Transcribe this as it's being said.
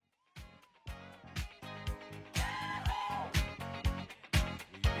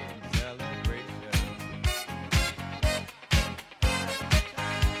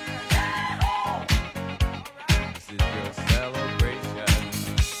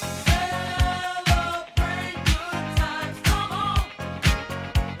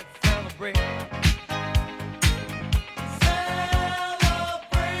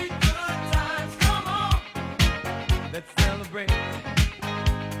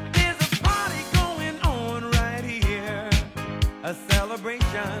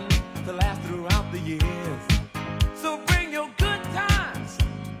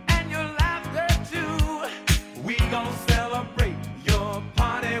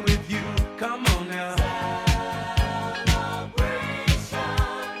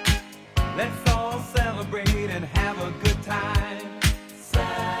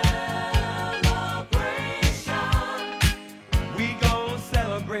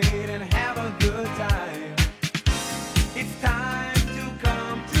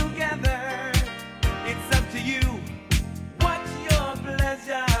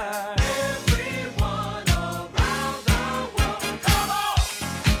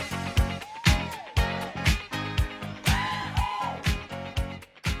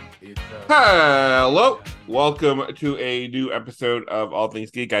Hello, welcome to a new episode of All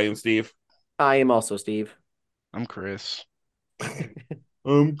Things Geek. I am Steve. I am also Steve. I'm Chris.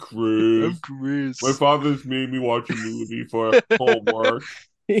 I'm I'm Chris. My Chris. father's made me watch a movie for homework.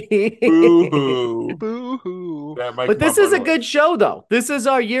 Boo hoo. Boo hoo. That might But come this up on is the a list. good show, though. This is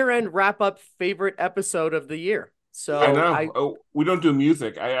our year-end wrap-up favorite episode of the year. I So know. I Oh, we don't do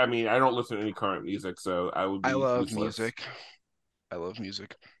music. I mean, I don't listen to any current music, so I would I be love useless. music. I love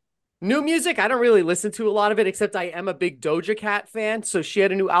music. New music, I don't really listen to a lot of it, except I am a big Doja Cat fan. So she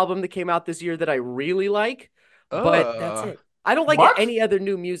had a new album that came out this year that I really like, but that's Uh, it. I don't like What? any other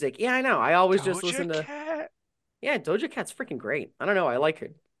new music. Yeah, I know. I always just Doja listen to. Cat. Yeah, Doja Cat's freaking great. I don't know. I like her.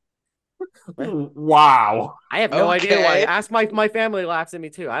 Wow. I have no idea why. Okay. Ask my family laughs at me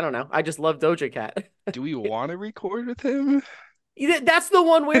too. I don't know. I just love Doja Cat. Do we want to record with him? That's the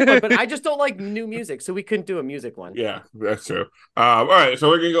one weird one, but I just don't like new music, so we couldn't do a music one. Yeah, that's true. All right, so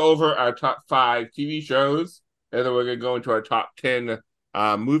we're gonna go over our top 5 TV shows, and then we're gonna go into our top 10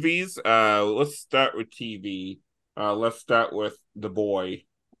 movies. Let's start with TV. Let's start with The Boy.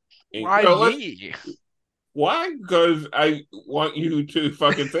 And, Why let's me? why? Because I want you to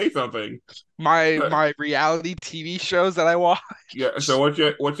fucking say something. My reality TV shows that I watch. Yeah. So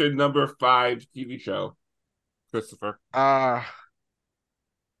what's your number 5 TV show, Christopher? Uh,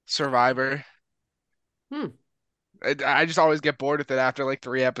 Survivor. Hmm. I just always get bored with it after like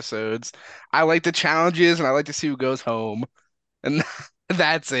 3 episodes. I like the challenges and I like to see who goes home, and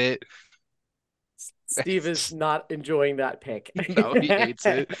that's it. Steve is not enjoying that pick. No, he hates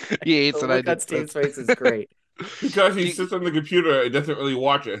it. He The hates that I look on did Steve's that. face is great. Because he Do- sits on the computer and doesn't really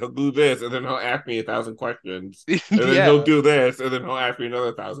watch it. He'll do this, and then he'll ask me 1,000 questions, and then he'll Yeah, do this, and then he'll ask me another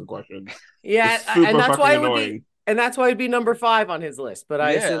 1,000 questions. It's Yeah, and super that's fucking why it would be, annoying. and that's why it'd be number five on his list. But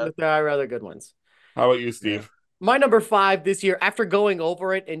I assume yeah, that there are other good ones. How about you, yeah. Steve? My number five this year, after going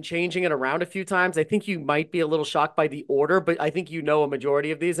over it and changing it around a few times, I think you might be a little shocked by the order, but I think you know a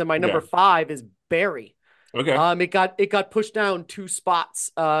majority of these. And my number Yeah. five is Barry. Okay. It got pushed down 2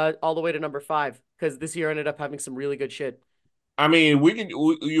 spots, all the way to number five because this year ended up having some really good shit. I mean, we can.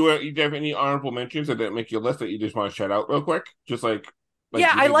 You have any honorable mentions that didn't make your list that you just want to shout out real quick? Just like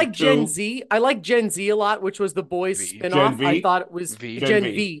Yeah, give I me the like Gen two. Z. I like Gen Z a lot, which was the boys V, Gen spinoff. I V. thought it was V. Gen Gen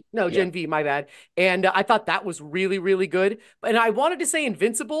V. V. No, Yeah. Gen V, my bad. And I thought that was really, really good. And I wanted to say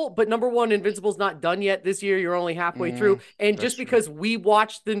Invincible, but number one, Invincible's not done yet this year. You're only halfway through. And That's just true. because we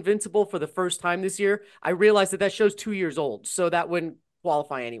watched the Invincible for the first time this year, I realized that show's 2 years old. So that wouldn't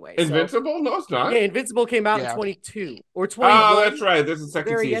qualify anyway. So Invincible? No, it's not. yeah, Invincible came out in Yeah, 22 or Oh, that's 21, right. This is the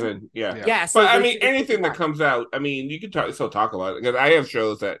second very end. season. Yeah. yeah. Yeah, But so I they mean, took it anything that back. comes out, I mean, you can still talk about it because I have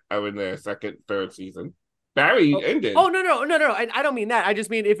shows that are in their second, third season. Barry Oh, ended. oh no, no, no, no. I don't mean that. I just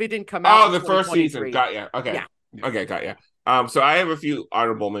mean if it didn't come out Oh, in the first season. 2023. Got ya. Okay. Yeah. Yeah. Okay, got ya. So I have a few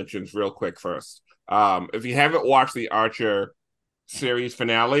honorable mentions real quick first. If you haven't watched the Archer series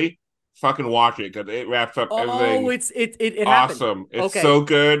finale, fucking watch it because it wraps up Oh, everything it happened. awesome. It's Okay. so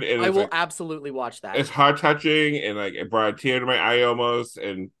good and I it's will like absolutely watch that. it's heart touching and like it brought a tear to my eye almost.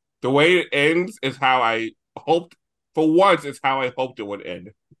 And the way it ends is how I hoped for once. It's how I hoped it would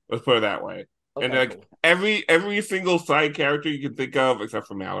end. Let's put it that way. And Okay, like cool. every single side character you can think of except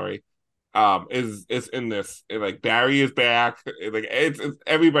for Mallory, is in this. And, like Barry is back. Like it's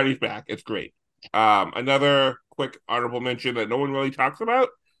everybody's back. It's great. Another quick honorable mention that no one really talks about.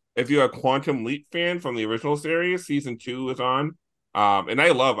 If you're a Quantum Leap fan from the original series, season 2 is on. And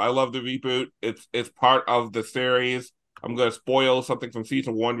I love the reboot. It's part of the series. I'm gonna spoil something from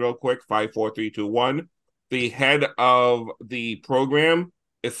season 1 real quick. 5, 4, 3, 2, 1. The head of the program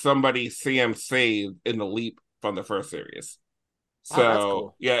is somebody Sam saved in the Leap from the first series. Wow, that's So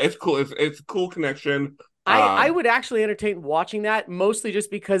cool. yeah, it's cool. It's a cool connection. I would actually entertain watching that mostly just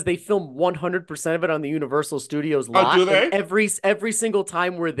because they film 100% of it on the Universal Studios Oh, do lot, and they? every single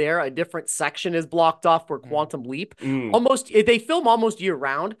time we're there, a different section is blocked off for Quantum Leap. Mm, Almost they film almost year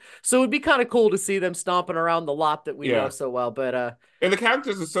round, so it'd be kind of cool to see them stomping around the lot that we know yeah. so well. But And the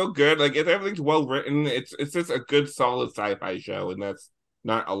characters are so good. Like everything's well written. It's just a good solid sci-fi show, and that's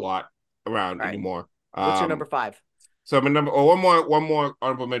not a lot around all right, anymore. what's your number five? So my number. Oh, one more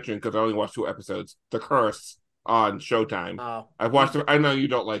honorable mention because I only watched 2 episodes. The Curse on Showtime. Oh, I've watched it. I know you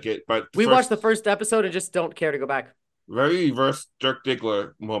don't like it, but the we watched first the first episode and just don't care to go back. very reverse Dirk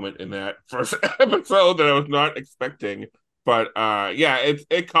Diggler moment in that first episode that I was not expecting. But yeah,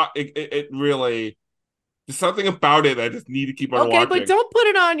 it caught it really. There's something about it I just need to keep on Okay, but watching. don't put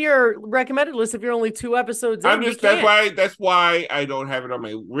it on your recommended list if you're only 2 episodes I'm in. You just that's can't. why that's why I don't have it on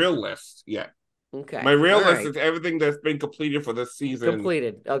my real list yet. My Okay, real all list right, is everything that's been completed for this season,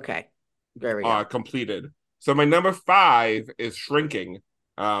 completed. Okay, there we go. completed. So my number 5 is Shrinking.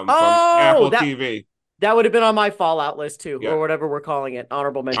 from Oh, Apple TV. that would have been on my Fallout list too, Yeah, or whatever we're calling it.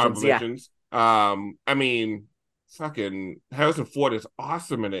 Honorable honorable mentions. Yeah. mentions. I mean, fucking Harrison Ford is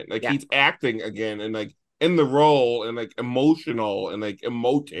awesome in it. Like Yeah. he's acting again and like in the role and like emotional and like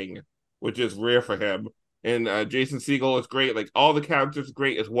emoting, which is rare for him. And Jason Segel is great. Like all the characters are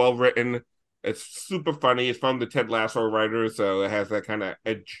great. It's well written. It's super funny. It's from the Ted Lasso writers, so it has that kind of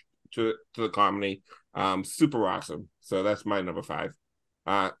edge to the comedy. Super awesome. So that's my number five.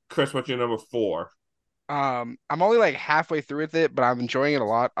 Chris, what's your number four? I'm only like halfway through with it, but I'm enjoying it a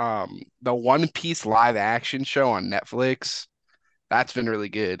lot. The One Piece live action show on Netflix, that's been really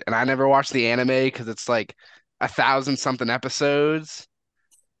good. And I never watched the anime because it's like 1,000 something episodes.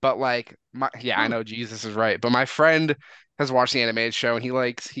 But like yeah, I Hmm. know Jesus is right. But my friend has watched the animated show and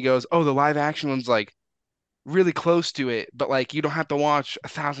he goes, "Oh, the live action one's like really close to it, but like you don't have to watch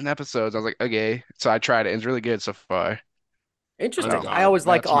 1,000 episodes." I was like, okay. So I tried it. It's really good so far. On Interesting. So I God, always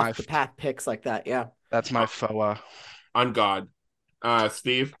like off the path picks like that. Yeah. that's my FOA. on God.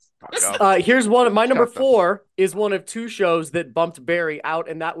 Steve. Fuck up. Here's one of my number Shut the. four is one of two shows that bumped Barry out,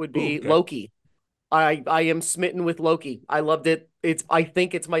 and that would Ooh, be okay. Loki. I am smitten with Loki. I loved it. I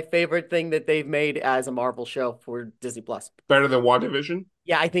think it's my favorite thing that they've made as a Marvel show for Disney Plus. Better than WandaVision?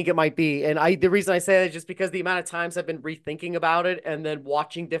 Yeah, I think it might be. And the reason I say that is just because the amount of times I've been rethinking about it and then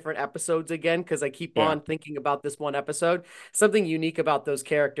watching different episodes again because I keep Yeah. on thinking about this one episode. Something unique about those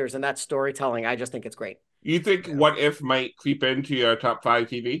characters and that storytelling. I just think it's great. You think Yeah. What If might creep into your top five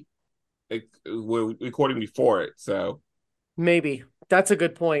TV? Like, we're recording before it, so Maybe. That's a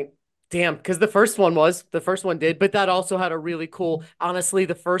good point. Damn, because the first one did, but that also had a really cool. Honestly,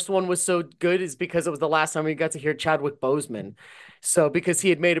 the first one was so good is because it was the last time we got to hear Chadwick Boseman. So because he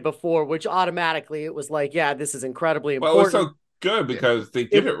had made it before, which automatically it was like, yeah, this is incredibly well, it was important. so good Yeah. because they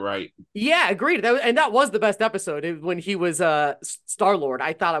It, did it right. yeah, agreed. And that was the best episode when he was Star Lord.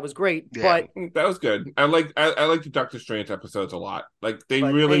 I thought I was great, Yeah. That was good. I like the Doctor Strange episodes a lot. Like they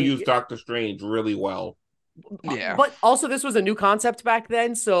but really and used Doctor Strange really well. Yeah. but also this was a new concept back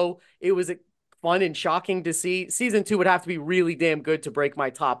then, so it was fun and shocking to see. Season two would have to be really damn good to break my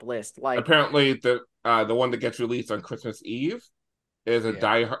top list. Like, Apparently, the one that gets released on Christmas Eve is a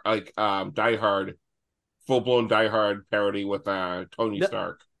Yeah. Die Hard, full blown Die Hard parody with Tony n-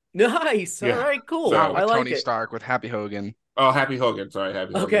 Stark. nice. All Yeah. right, cool. Not So I with like Tony it. Stark, with Happy Hogan. oh, Happy Hogan. Sorry,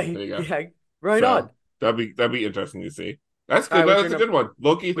 Happy Hogan. Okay, There you go. yeah, right on. So that'd be interesting to see. That's All right, good. what's your That's a number? good one.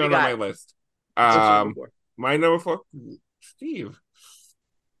 Loki's What do you not on my got? list. What's your number Um, four? my number four, Steve.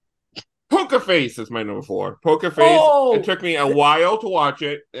 Poker Face is my number four. Poker Face. It Oh, took me a while to watch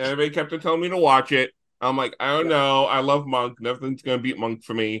it. Everybody kept on telling me to watch it. I'm like, I don't yeah. know. I love Monk. Nothing's gonna beat Monk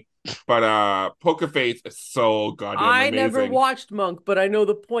for me. But Poker Face is so goddamn I never amazing. watched Monk, but I know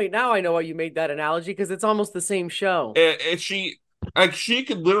the point. Now I know why you made that analogy because it's almost the same show. She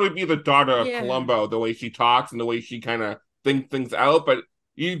could literally be the daughter of Yeah. Columbo, the way she talks and the way she kind of thinks things out, but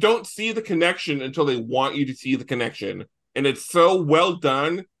you don't see the connection until they want you to see the connection. And it's so well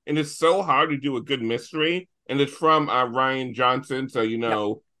done, and it's so hard to do a good mystery. And it's from Ryan Johnson, so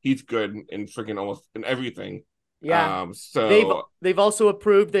Yep. he's good in freaking almost in everything. Yeah. They've So they've also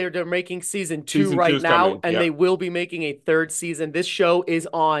approved they're making season two season two right is now, coming. and Yeah, they will be making a third season. This show is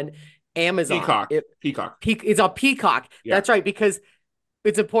on Amazon. Peacock. It's on Peacock. Yeah, That's right, because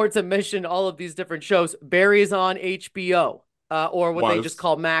it's important to mention all of these different shows. Barry is on HBO, or what they just was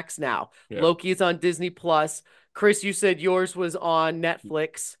call Max now. yeah, Loki is on Disney Plus. Chris, you said yours was on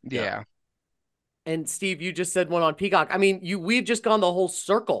Netflix, yeah. Yeah. and Steve, you just said one on Peacock. I mean, we've just gone the whole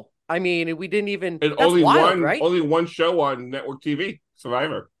circle. I mean, we didn't even. And That's wild, right? only one show on network TV,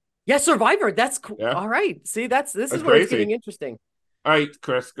 Survivor. Yeah, Survivor. That's cool. Yeah, All right. See, this is that's where it's getting crazy. interesting. All right,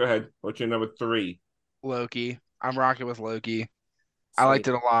 Chris, go ahead. What's your number three? Loki. I'm rocking with Loki. I liked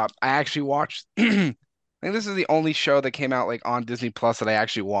Sweet. it a lot. I actually watched I think this is the only show that came out like on Disney Plus that I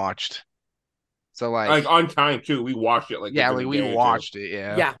actually watched. So Like like on time too. We watched it like yeah, within like a we day or two. watched it,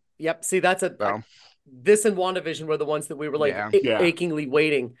 yeah. Yeah. Yep. See, that's So this and WandaVision were the ones that we were like yeah. Yeah, achingly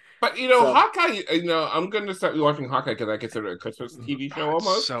waiting. but So Hawkeye. I'm gonna start watching Hawkeye because I consider it a Christmas TV show It's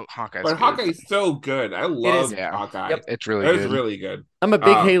almost. so Hawkeye's But good. Hawkeye's so good. I it is. love Yeah. Hawkeye. Yep. It's really It's good. really good. I'm a big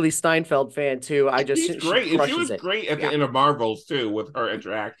Uh, Haley Steinfeld fan too. she's She great, and she crushes was it. great at the Yeah. end of Marvels too, with her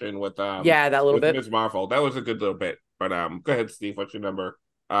interaction Yeah, that little with bit. Ms. Marvel. That was a good little bit. But go ahead, Steve. What's your number?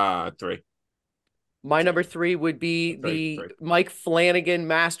 Three. My number three would be Three. the Three. Mike Flanagan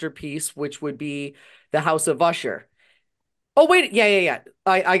masterpiece, which would be The House of Usher. Oh, wait. Yeah.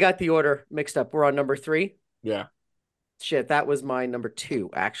 I got the order mixed up. We're on number three. Yeah. Shit, that was my number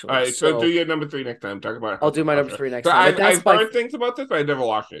two, All actually. right, so do So your number three next time. Talk about I'll House do of my number Usher. three next So time. But that's I've by heard things about this, but I never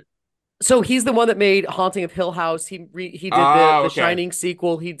watched it. So he's the one that made Haunting of Hill House. He did Oh, the okay. Shining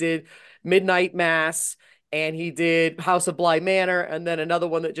sequel. He did Midnight Mass, and he did House of Bly Manor, and then another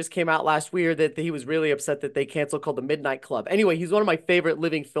one that just came out last year that he was really upset that they canceled called The Midnight Club. Anyway, he's one of my favorite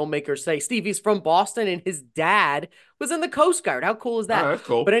living filmmakers. Say, Steve, he's from Boston, and his dad was in the Coast Guard. How cool is Oh, that? that's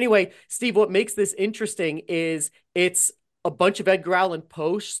cool. But anyway, Steve, what makes this interesting is it's a bunch of Edgar Allan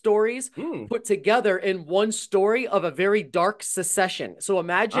Poe stories Hmm. put together in one story of a very dark secession. So Oh,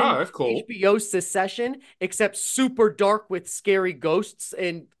 imagine that's cool. HBO Secession, except super dark with scary ghosts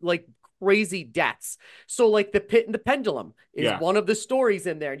and like crazy deaths. So like the Pit and the Pendulum is Yeah. one of the stories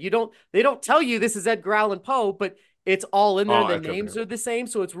in there. They don't tell you this is Edgar Allan Poe, but it's all in there. Oh, The that's names okay. are the same,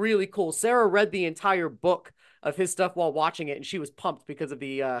 so it's really cool. Sarah read the entire book of his stuff while watching it, and she was pumped because of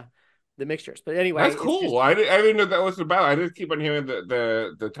the mixtures. But anyway, That's it's just cool. I didn't know that was about. I just keep on hearing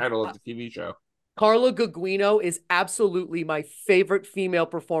the title of the TV show. Carla Gugino is absolutely my favorite female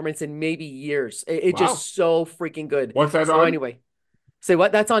performance in maybe years. It's Wow. just so freaking good. What's that So on? anyway, say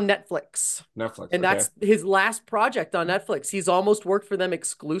what? That's on Netflix. Netflix. And Okay. that's his last project on Netflix. He's almost worked for them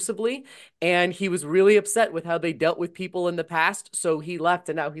exclusively, and he was really upset with how they dealt with people in the past. So he left,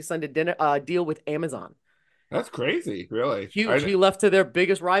 and now he signed a deal with Amazon. That's crazy. Really. Huge. He left to their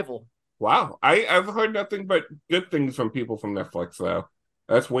biggest rival. Wow. I've heard nothing but good things from people from Netflix though.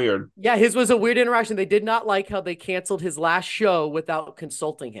 That's weird. Yeah, his was a weird interaction. They did not like how they canceled his last show without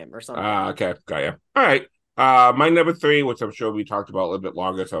consulting him or something. Okay. Got you. All right. My number three, which I'm sure we talked about a little bit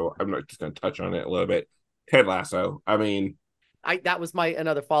longer, so I'm not just going to touch on it a little bit. Ted Lasso. I mean, I That was my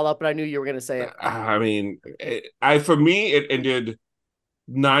another follow up, but I knew you were going to say it. I for me it ended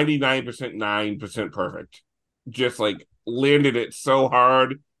 99% 9% perfect. Just like landed it so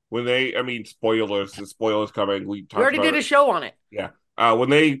hard when they. I mean, spoilers. The spoilers coming. We We talked already about did a it. show on it. Yeah. When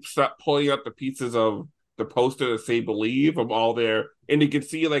they start pulling up the pieces of the poster that say "Believe" from all there, and you can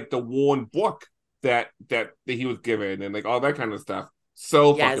see like the worn book that he was given, and like all that kind of stuff.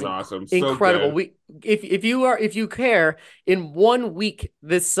 So Yeah, it's fucking awesome. So incredible. good. We if you care, in 1 week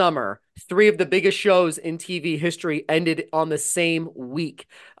this summer, three of the biggest shows in TV history ended on the same week.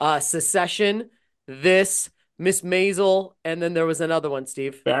 Secession, this, Miss Maisel, and then there was another one,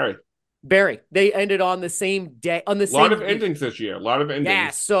 Steve. Barry. Barry. They ended on the same day, on the A lot of same week. endings this year. A lot of Yeah,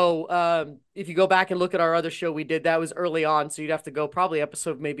 endings. so if you go back and look at our other show we did, that was early on, so you'd have to go probably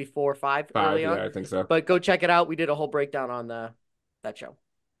episode maybe 4 or 5 Five. early Yeah, on. I think so. But go check it out. We did a whole breakdown on that show.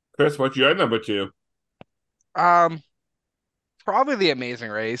 Chris, what's your number two? Um, Probably The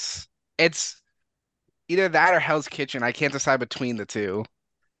Amazing Race. It's either that or Hell's Kitchen. I can't decide between the two.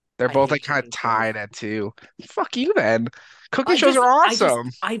 They're I both hate like kind of cooking shows. tied at two. Fuck you then. Cooking shows are awesome.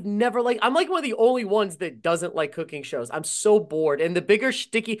 I've never like, I'm like one of the only ones that doesn't like cooking shows. I'm so bored. And the bigger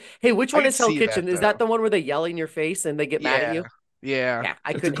sticky, hey, which I one could is Hell see that Kitchen? Is that though. the one where they yell in your face and they get mad at Yeah. you? Yeah. Yeah,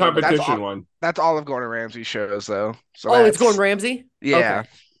 I It's a couldn't handle That's that. all competition one. that's all of Gordon Ramsay's shows though. So Oh, it's Gordon that's Ramsay? yeah. Okay.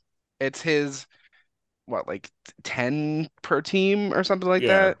 It's his what, like 10 per team or something like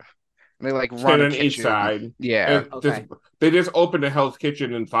Yeah. that. And they like 10 run a on each kitchen. side. Yeah. And just Okay. they just opened a Hell's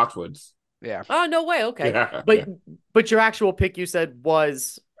Kitchen in Foxwoods. Yeah. Oh, no way. Okay. Yeah, But yeah. but your actual pick you said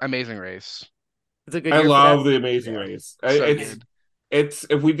was Amazing Race. it's a good I year for that. love the Amazing Yeah. Race. So Yeah. good. It's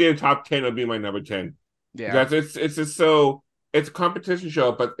if we did a top 10, it'd be my number 10. Yeah. Because it's just so it's a competition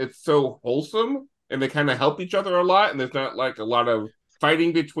show, but it's so wholesome and they kind of help each other a lot, and there's not like a lot of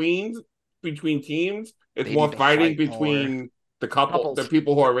fighting between teams. It's They more need to fighting fight more. between the Couples.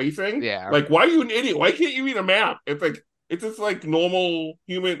 people who are racing. Yeah. Like, why are you an idiot? Why can't you read a map? It's like it's just like normal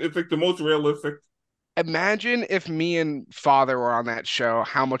human. It's like the most realistic. Imagine if me and father were on that show,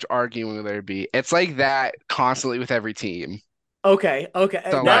 how much arguing there'd be. It's like that constantly with every team. Okay. Okay.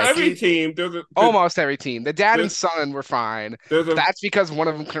 So Not like every See, team. almost every team. The dad and There's son were fine. there's But a that's because one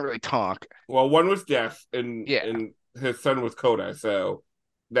of them couldn't really talk. well, one was deaf and Yeah. his son was Coda, so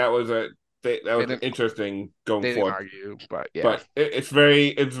that was that They was didn't interesting going they didn't forth. argue, but yeah. But it's It's a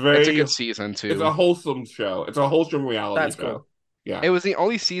very good season it's too. a wholesome show. It's a wholesome reality that's show. cool. Yeah, It was the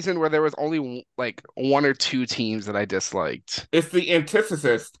only season where there was only like one or two teams that I disliked. it's the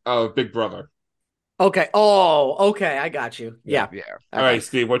antithesis of Big Brother. Okay. Oh, okay. I got you. Yeah. Yeah. Yeah. All right, Okay.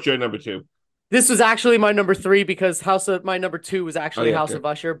 Steve, what's your number two? This was actually my number three because my number two was Oh actually yeah, House okay. of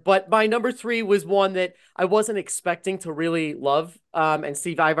Usher, but my number three was one that I wasn't expecting to really love. And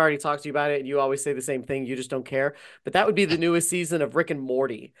Steve, I've already talked to you about it, and you always say the same thing. You just don't care. But that would be the newest season of Rick and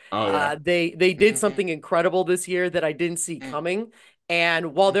Morty. Oh yeah. They did something incredible this year that I didn't see coming.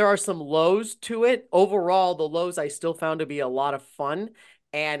 And while there are some lows to it, overall the lows I still found to be a lot of fun.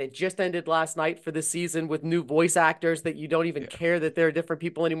 and it just ended last night for the season with new voice actors that you don't even Yeah. care that they're different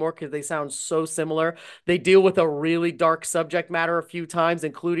people anymore because they sound so similar. They deal with a really dark subject matter a few times,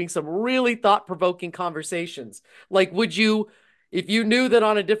 including some really thought-provoking conversations. Like, would you, if you knew that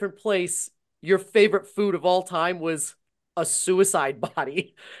on a different place, your favorite food of all time was a suicide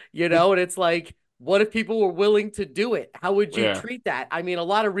body, and it's like, what if people were willing to do it? How would you Yeah. treat that? I mean, a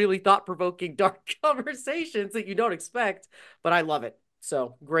lot of really thought-provoking, dark conversations that you don't expect, but I love it.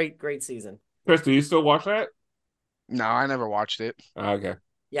 So great, great season. Chris, do you still watch that? No, I never watched it. Okay.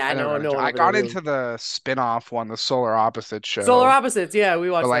 Yeah, I I never know got no into. one I over there got really. into the spin-off one, the Solar Opposites Solar show, Opposites, yeah, we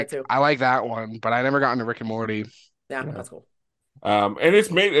but watched that like too. I like that one, but I never got into Rick and Morty. Yeah, Yeah. that's cool. And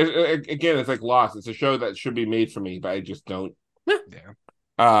it's made again. It's like Lost. It's a show that should be made for me, but I just don't. Yeah.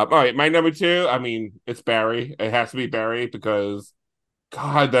 All right, my number two. I mean, it's Barry. It has to be Barry because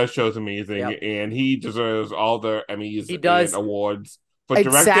God, that show's amazing, Yep, and he deserves all the Emmys he and does. awards for It's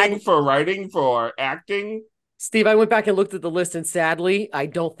directing, sad, for writing, for acting. Steve. I went back and looked at the list, and sadly, I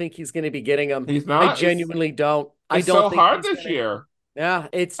don't think he's going to be getting them. He's I not. genuinely don't. I It's don't so think hard he's this gonna. year. Yeah,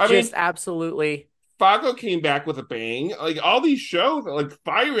 it's I just mean, absolutely. Fargo came back with a bang. Like all these shows, are, like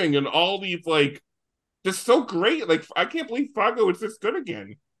firing, and all these like just so great. Like I can't believe Fargo is this good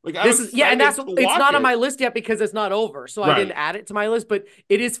again. Like I'm This is yeah, and excited that's to it's watch not on it. my list yet because it's not over. So I didn't Right. add it to my list, but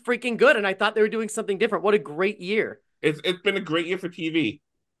it is freaking good. And I thought they were doing something different. What a great year. It's been a great year for TV.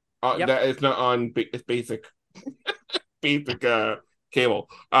 Yep. That it's not on. It's basic cable.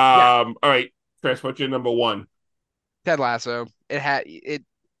 Yeah. All right, Chris, what's your number one? Ted Lasso. It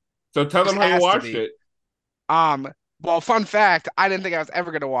So tell just them how you has to watched be. it. Um, well, fun fact, I didn't think I was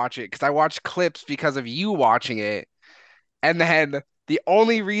ever gonna watch it because I watched clips because of you watching it. And then the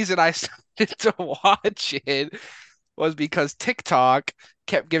only reason I started to watch it was because TikTok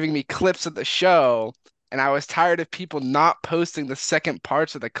kept giving me clips of the show, and I was tired of people not posting the second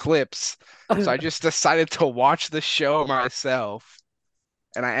parts of the clips. So I just decided to watch the show myself,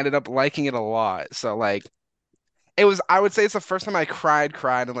 and I ended up liking it a lot. So like I would say it's the first time I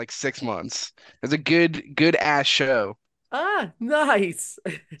cried in like 6 months. It was a good ass show. Nice.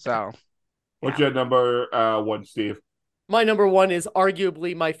 What's Yeah. your number one, Steve? My number one is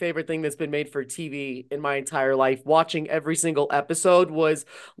arguably my favorite thing that's been made for TV in my entire life. Watching every single episode was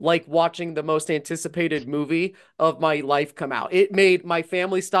like watching the most anticipated movie of my life come out. It made my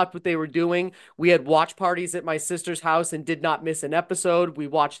family stop what they were doing. We had watch parties at my sister's house and did not miss an episode. We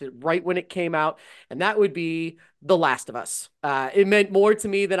watched it right when it came out, and that would be The Last of Us. It meant more to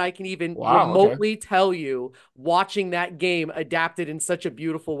me than I can even Wow. Okay. remotely tell you watching that game adapted in such a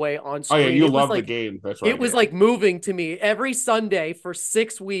beautiful way on Oh yeah, screen. you love the game. That's It right. was Yeah, like moving to me every Sunday for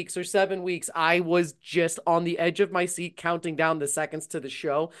 6 weeks or 7 weeks. I was just on the edge of my seat, counting down the seconds to the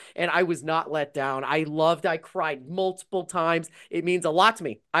show, and I was not let down. I cried multiple times. It means a lot to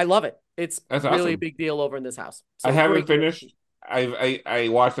me. I love it. It's that's really a awesome. big deal over in this house. I So haven't great, great. finished. I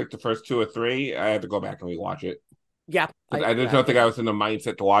watched like the first two or three. I had to go back and rewatch it Yeah, because I just I don't think get I it. was in the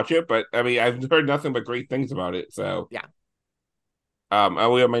mindset to watch it. But I mean, I've heard nothing but great things about it. So, Yeah, are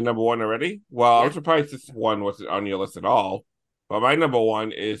we on my number one already? Well, I'm yeah, surprised this one wasn't on your list at all. But my number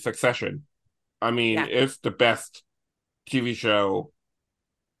one is Succession. I mean, yeah. it's the best TV show,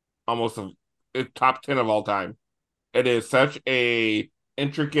 almost top 10 of all time. It is such a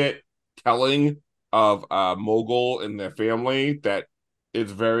intricate telling of a mogul and their family that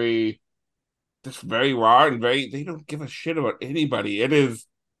is very just very raw and very they don't give a shit about anybody. It is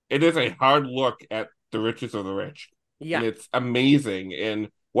a hard look at the richest of the rich. And Yeah. it's amazing. And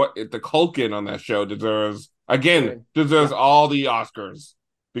what the Culkin on that show Kieran. deserves Yep. all the Oscars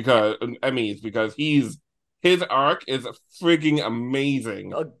Yep. because Emmys because his arc is freaking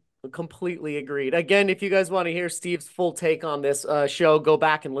amazing. Uh, Completely agreed. Again, if you guys want to hear Steve's full take on this show, go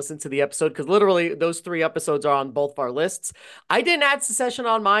back and listen to the episode because literally those 3 episodes are on both of our lists. I didn't add Secession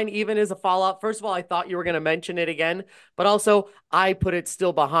on mine, even as a fallout. First of all, I thought you were going to mention it again, but also I put it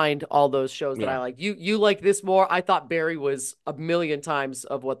still behind all those shows that I Yeah. like. You like this more. I thought Barry was a million times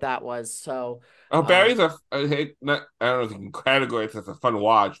of what that was. So, Oh, um, Barry's I don't know if you can categorize it as a fun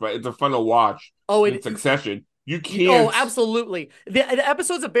watch, but it's a fun to watch oh, in it succession. You Oh, can't, absolutely. The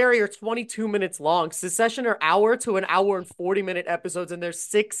episodes of Barry are 22 minutes long. Secession are hour to an hour and 40-minute episodes, and there's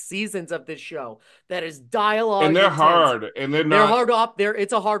 6 seasons of this show that is and dialogue they're intense. hard, and they're They're not. hard up there.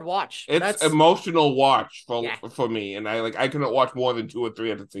 It's a hard watch. It's That's emotional watch yeah, for me, and I couldn't watch more than two or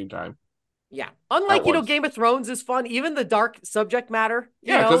three at the same time yeah. at Unlike, once. Game of Thrones is fun. Even the dark subject matter,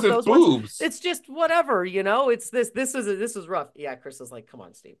 Yeah, because it's those ones, boobs. it's just whatever. It's this is rough. Yeah, Chris is like, come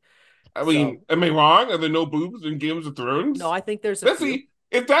on, Steve. I So mean, am I wrong? Are there no boobs in Games of no, Thrones? I think there's a Let's few. see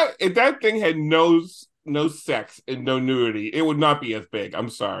if that thing had no no sex and no nudity, it would not be as big. I'm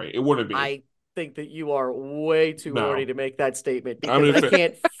sorry, it wouldn't be. I think that you are way too horny No, to make that statement I'm because just I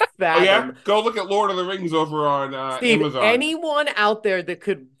saying. can't Oh yeah, fathom. go look at Lord of the Rings over on Steve, Amazon. anyone out there that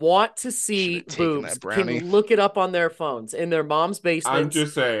could want to Should see have taken boobs that can brownie. look it up on their phones in their mom's I'm basements.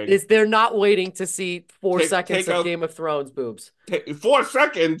 just saying. Is they're not waiting to see four Take seconds of out Game of Thrones boobs. 4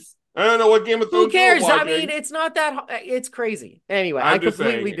 seconds. I don't know what Game of Who Thrones you were cares? I mean, watching. it's not that. It's crazy. Anyway, I I'm just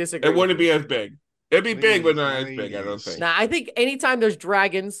completely saying disagree it with wouldn't you. be as big. It'd be big, but Ladies, not as big. I don't ladies. think. Now, I think anytime there's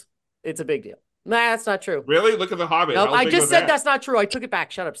dragons, it's a big deal. Nah, that's not true. Really, look at the Hobbit. Nope, How I big just was said that? that's not true. I took it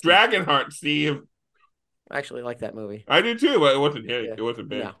back. Shut up, Steve. Dragonheart, Steve. I actually like that movie. I do too, but it wasn't big. Yeah. It wasn't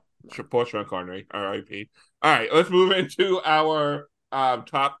big. No. Poor Sean Connery, R.I.P. All right, let's move into our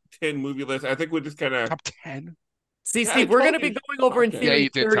top 10 movie list. I think we're just kind of. Top 10? See, Yeah, I Steve, we're going told to be you. going over in Yeah, Yeah, theory you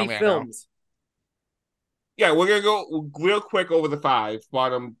did 30 tell me, I know. films. Yeah, we're gonna go real quick over the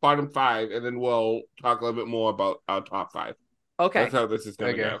bottom five, and then we'll talk a little bit more about our top five. Okay. That's how this is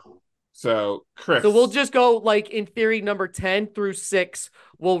gonna Okay. go. So, Chris. So we'll just go like in theory number 10 through 6.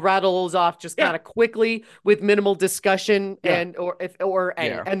 We'll rattle those off just Yeah. kind of quickly with minimal discussion Yeah. and or any.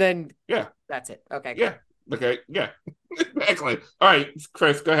 Yeah. And then Yeah. that's it. Okay. Yeah. Okay. Yeah. Exactly. All right,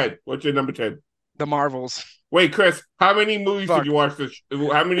 Chris, go ahead. What's your number 10? The Marvels. Wait, Chris, how many movies Fuck. did you watch this?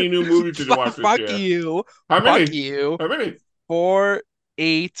 How many new movies did you watch this Fuck year? you. How many? Fuck you. How many? 4,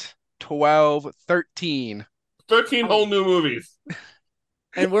 8, 12, 13. 13 whole new movies.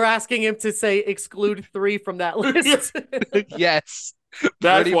 And we're asking him to say exclude 3 from that list. Yes.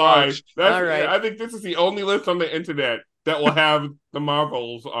 That's Pretty why. much. All right. I think this is the only list on the internet that will have the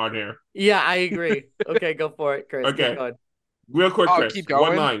Marvels on here. Yeah, I agree. Okay, go for it, Chris. Okay. Keep going. Real quick, Oh, Chris. keep One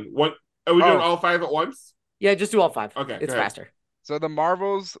going? line. One. Are we doing Oh. all 5 at once? Yeah, just do all 5. Okay, It's go ahead. faster. So the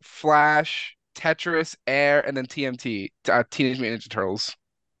Marvels, Flash, Tetris, Air, and then TMT, Teenage Mutant Ninja Turtles.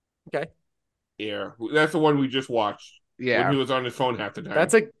 Okay. Yeah, that's the one we just watched. Yeah. When he was on his phone half the time.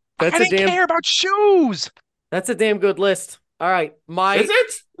 That's I a didn't damn care about shoes. That's a damn good list. All right. Is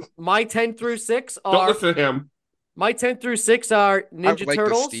it? My 10 through 6 Don't are listen to him. my 10 through 6 are I Ninja like this,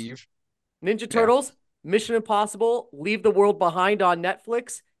 Turtles, Steve. Ninja Yeah. Turtles, Mission Impossible, Leave the World Behind on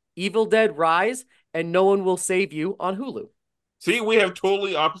Netflix, Evil Dead Rise, and No One Will Save You on Hulu. See, we have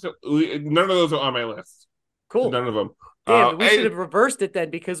totally opposite. None of those are on my list. Cool. None of them. Damn, we Hey, should have reversed it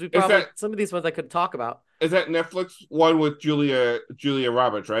then because we probably some of these ones I could talk about. Is that Netflix one with Julia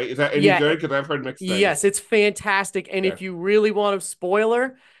Roberts, right? Is that any Yeah. good? Because I've heard mixed things. Yes, it's fantastic. And Yeah. if you really want a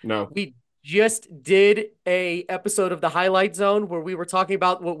spoiler, No. we just did a episode of the Highlight Zone where we were talking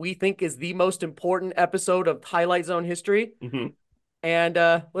about what we think is the most important episode of Highlight Zone history. Mm-hmm.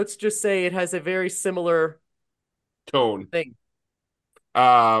 And let's just say it has a very similar Tone. thing.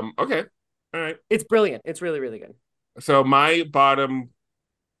 Okay. All right. It's brilliant. It's really, really good. So my bottom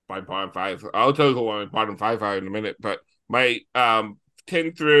five. I'll tell you what my bottom five are in a minute, but my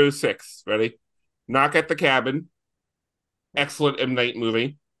 10 through 6. Ready? Knock at the Cabin. Excellent M. Night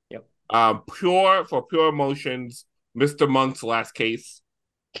movie. Yep. For pure emotions, Mr. Monk's Last Case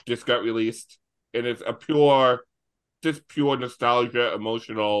just got released. And it's a pure nostalgia,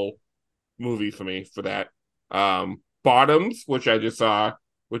 emotional movie for me for that. Bottoms, which I just saw,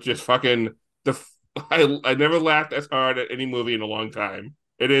 which is fucking I never laughed as hard at any movie in a long time.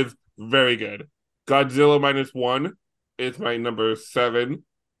 It is very good. Godzilla -1 is my number 7.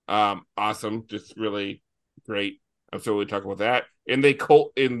 Awesome, just really great. I'm sure we'll talk about that. And they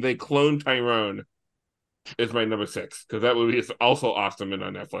clone Tyrone is my number 6 because that movie is also awesome and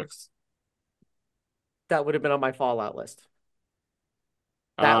on Netflix. That would have been on my Fallout list.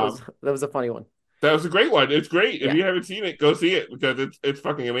 That was a funny one. That was a great one. It's great. If Yeah. you haven't seen it, go see it because it's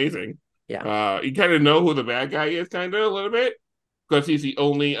fucking amazing. Yeah. You kind of know who the bad guy is, kind of a little bit, because he's the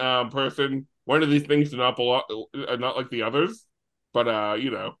only person. One of these things do not belong, not like the others. But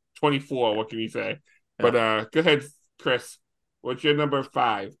 24. What can you say? Yeah. But go ahead, Chris. What's your number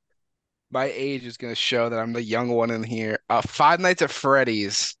 5? My age is going to show that I'm the young one in here. Five Nights at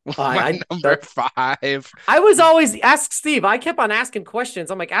Freddy's. My number 5. I was always ask Steve. I kept on asking questions.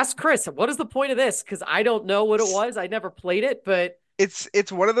 I'm like, ask Chris. What is the point of this? Because I don't know what it was. I never played it, but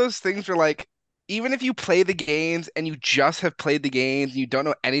it's one of those things where like even if you play the games and you just have played the games and you don't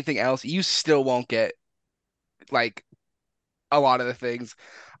know anything else, you still won't get like a lot of the things.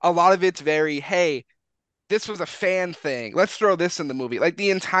 A lot of it's very, hey, this was a fan thing. Let's throw this in the movie. Like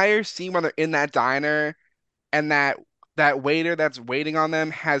the entire scene when they're in that diner and that waiter that's waiting on them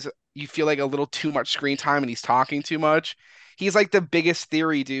has you feel like a little too much screen time and he's talking too much. He's like the biggest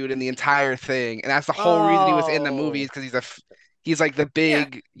theory dude in the entire thing, and that's the whole reason he was in the movie is because he's like the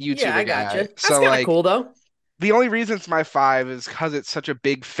big YouTuber I guy. gotcha. That's So kind of like cool though. the only reason it's my five is because it's such a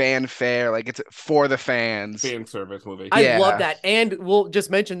big fanfare. Like it's for the fans. Fan service movie. I love Yeah. that. And we'll just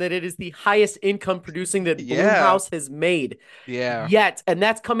mention that it is the highest income producing that Yeah. Blumhouse has made Yeah. yet. And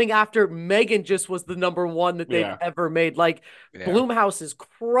that's coming after Megan just was the number one that they've Yeah. ever made. Like Yeah. Blumhouse is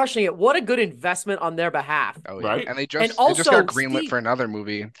crushing it. What a good investment on their behalf. Oh yeah. Right? And And it just got also, greenlit Steve, for another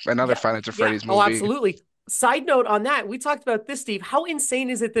movie, another yeah, Five Nights at yeah. Freddy's Oh, movie. absolutely. Side note on that, we talked about this, Steve. How insane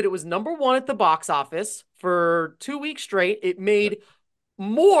is it that it was number one at the box office for 2 weeks straight? It Yeah. made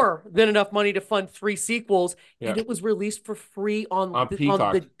more than enough money to fund three sequels, Yeah. and it was released for free On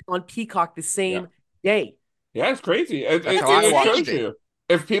Peacock. on Peacock the Yeah. same day. Yeah, it's crazy. That's That's how I It watched shows insane. it. you.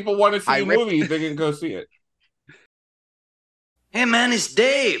 If people want to I see ripped. movies, they can go see it. Hey, man, it's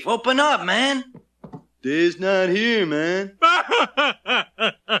Dave. Open up, man. Dave's not here, man.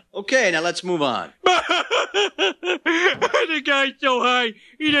 Okay, now let's move on. The guy's so high,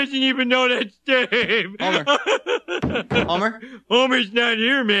 he doesn't even know that's Dave. Homer. Homer? Homer's not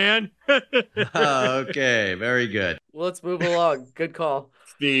here, man. Okay, very good. Let's move along. Good call.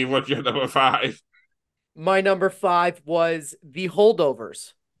 Steve, what's your number five? My number five was The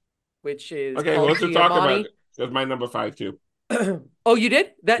Holdovers, which is Okay, Paul let's just talk about Giamatti. it. That's my number five too. Oh, you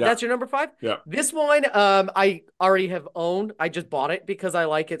did? Yeah. That's your number five? Yeah. This one, I already have owned. I just bought it because I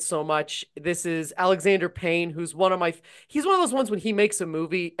like it so much. This is Alexander Payne, who's he's one of those ones when he makes a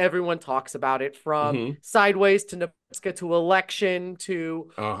movie, everyone talks about it, from Mhm. Sideways to Nebraska to Election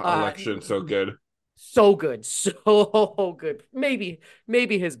to Election, so good. so good, so good. Maybe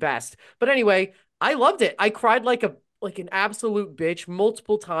his best. But anyway, I loved it. I cried like an absolute bitch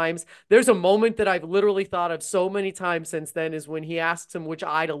multiple times. There's a moment that I've literally thought of so many times since then is when he asks him which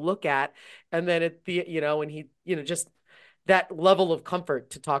eye to look at, and then at the and he just that level of comfort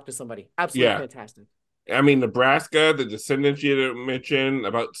to talk to somebody. Absolutely Yeah. fantastic. I mean, Nebraska, the Descendants you didn't mention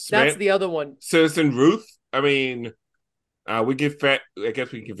about That's Smith, the other one. Citizen Ruth. I mean, we get fat. I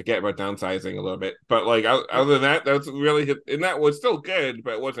guess we can forget about downsizing a little bit, but like other than that, that's really and that was still good,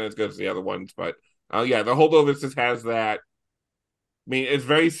 but it wasn't as good as the other ones. But yeah, the Holdovers just has that. I mean, it's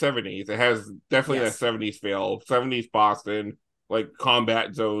very 70s. It has definitely Yes. that 70s feel, 70s Boston, like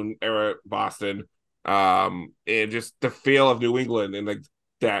combat zone era Boston, and just the feel of New England and like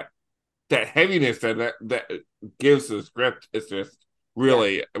that heaviness that gives the script is just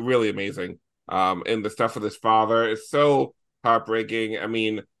really really amazing. And the stuff with his father is so heartbreaking. I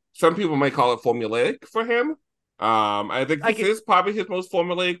mean, some people might call it formulaic for him. I think this is probably his most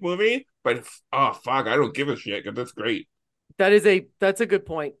formulaic movie, but oh fuck, I don't give a shit because it's great. That's a good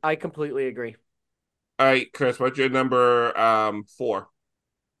point. I completely agree. All right, Chris, what's your number four?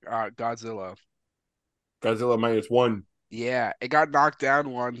 Godzilla. Godzilla -1. Yeah, it got knocked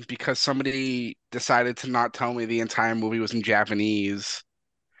down one because somebody decided to not tell me the entire movie was in Japanese.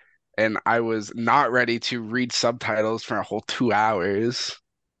 And I was not ready to read subtitles for a whole 2 hours.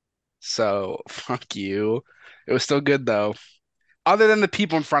 So, fuck you. It was still good though. Other than the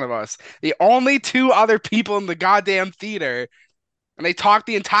people in front of us. The only two other people in the goddamn theater. And they talked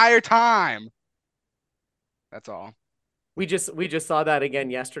the entire time. That's all. We just saw that again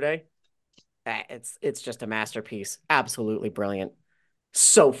yesterday. It's just a masterpiece. Absolutely brilliant.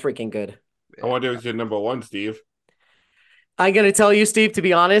 So freaking good. I wonder if it's your number one, Steve. I'm gonna tell you, Steve, to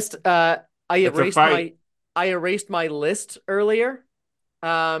be honest, I It's a fight. erased my list earlier.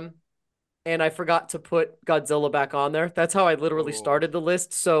 And I forgot to put Godzilla back on there. That's how I literally Oh. started the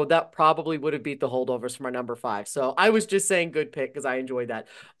list. So that probably would have beat the Holdovers for my number five. So I was just saying good pick because I enjoyed that.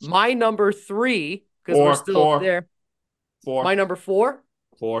 My number three, because we're still there. My number four.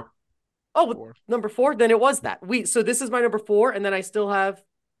 Four. Oh, Four. number four. Then it was that. So this is my number four, and then I still have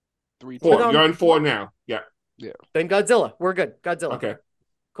Three, Four. But, You're on four now. Yeah. then Godzilla. We're good. Godzilla. Okay.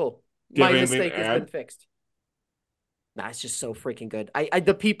 Cool. Do you My have anything mistake to has add? been fixed. Nah, it's just so freaking good.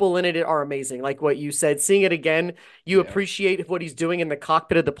 The people in it are amazing. Like what you said, seeing it again, you Yeah. appreciate what he's doing in the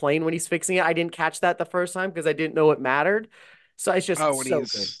cockpit of the plane when he's fixing it. I didn't catch that the first time because I didn't know it mattered. So it's just Oh, when so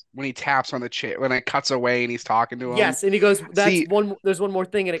good. when he taps on the chair, when it cuts away and he's talking to him. Yes, and he goes, See- there's one more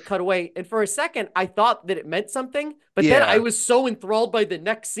thing, and it cut away. And for a second, I thought that it meant something, but then Yeah. I was so enthralled by the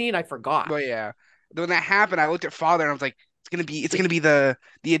next scene, I forgot. But yeah, when that happened, I looked at father and I was like, it's gonna be the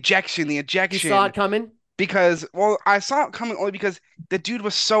ejection, You saw it coming? because I saw it coming only because the dude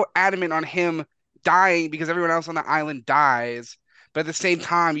was so adamant on him dying because everyone else on the island dies, but at the same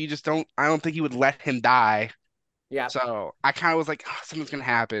time, I don't think he would let him die. Yeah. So I kind of was like, something's gonna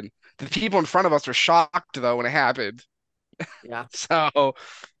happen. The people in front of us were shocked though when it happened. Yeah. So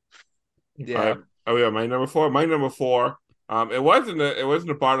yeah, Oh yeah, my number four. My number four. It wasn't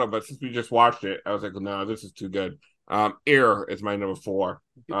a bottle, but since we just watched it, I was like, no, this is too good. Air is my number four.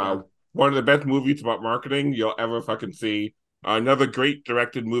 one of the best movies about marketing you'll ever fucking see. Another great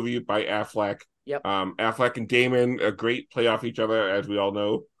directed movie by Affleck. Yep. Affleck and Damon, a great play off each other, as we all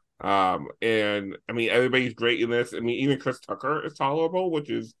know. And I mean, everybody's great in this. I mean, even Chris Tucker is tolerable, which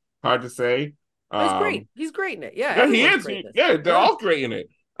is hard to say. He's great. He's great in it. Yeah, Yeah, he everyone's is. great in this. Yeah, they're all great in it.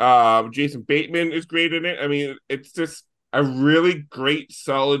 Jason Bateman is great in it. I mean, it's just a really great,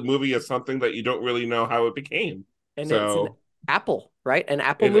 solid movie of something that you don't really know how it became. And it's an So Apple, right? An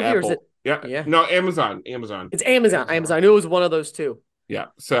Apple it's movie, or is Apple. it? Yeah. Yeah. No, Amazon. Amazon. It's Amazon. Amazon. I knew it was one of those two. Yeah.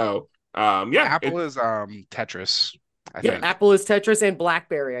 So yeah. Apple is Tetris, I Yeah, think. Apple is Tetris, and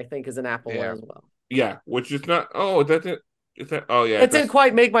BlackBerry, I think, is an Apple one Yeah. as well. Yeah, which is not. Oh, that's it. Is that? Oh, yeah. It didn't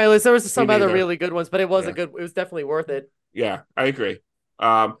quite make my list. There was some Me other neither. really good ones, but it was Yeah. a good. It was definitely worth it. Yeah, I agree.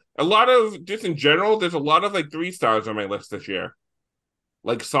 A lot of just in general, there's a lot of like 3 stars on my list this year,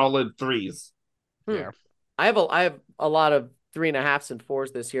 like solid threes. Yeah. I have a lot of 3.5s and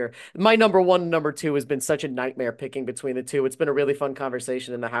 4s this year. My number 1 and number 2 has been such a nightmare picking between the two. It's been a really fun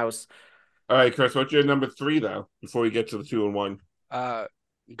conversation in the house. All right, Chris, what's your number 3 though? Before we get to the 2 and 1.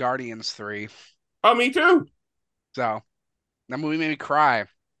 Guardians 3. Oh, me too. So that movie made me cry.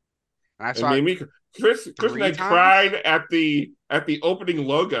 And I It saw made me. Chris and 3 I times? cried at the opening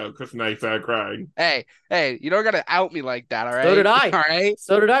logo. Chris and I started crying. Hey, you don't gotta out me like that, all right? So did I. All right.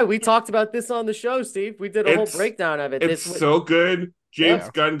 So did I. We talked about this on the show, Steve. We did a whole It's- breakdown of it. It's so good. James Yeah.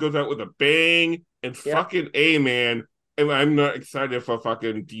 Gunn goes out with a bang, and Yeah. fucking A, man. And I'm not excited for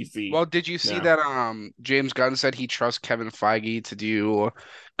fucking DC. Well, did you see No. that James Gunn said he trusts Kevin Feige to do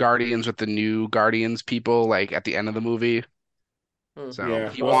Guardians with the new Guardians people like at the end of the movie? So Yeah,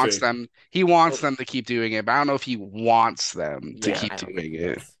 he we'll wants see. them to keep doing it, but I don't know if he wants them to Yeah, keep I don't doing think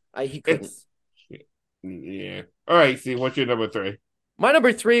it. he couldn't. Yeah. All right, see, what's your number 3? My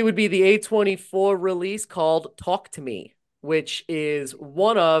number 3 would be the A24 release called Talk to Me, which is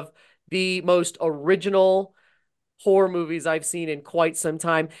one of the most original horror movies I've seen in quite some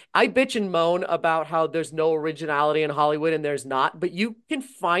time. I bitch and moan about how there's no originality in Hollywood, and there's not, but you can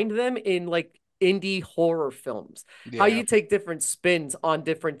find them in like indie horror films. How Yeah. you take different spins on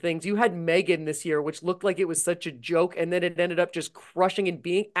different things. You had Megan this year, which looked like it was such a joke, and then it ended up just crushing and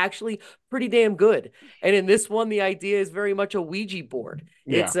being actually pretty damn good. And in this one, the idea is very much a Ouija board.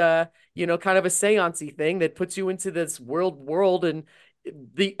 Yeah. It's kind of a seancey thing that puts you into this world, and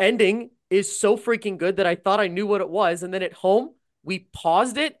the ending is so freaking good that I thought I knew what it was, and then at home we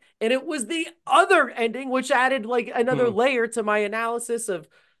paused it, and it was the other ending, which added like another layer to my analysis of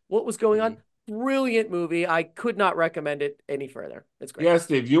what was going on. Brilliant movie. I could not recommend it any further. It's great. Yeah,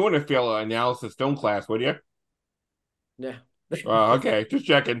 Steve, you want to fail an analysis film class, would you? Yeah. Okay, just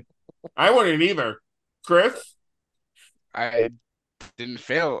checking. I wouldn't either. Chris? I didn't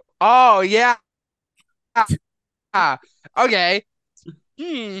fail. Oh yeah. Okay.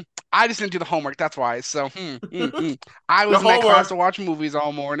 I just didn't do the homework. That's why. So, I was in that class to watch movies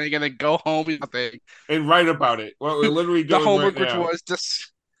all morning and then go home and nothing. And write about it. What we're literally The doing homework, right which now. was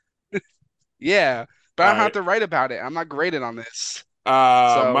just, yeah. But I don't have to write about it. I'm not graded on this.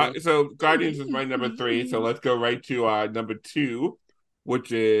 So Guardians is my number 3. So let's go right to number 2,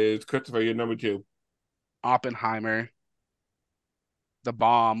 which is Christopher. Your number 2. Oppenheimer, the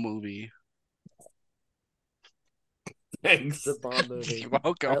bomb movie. Thanks. The bomb movie. You're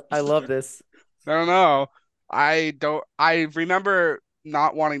welcome. I love this. I don't know. I remember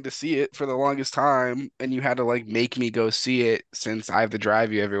not wanting to see it for the longest time, and you had to like make me go see it since I have to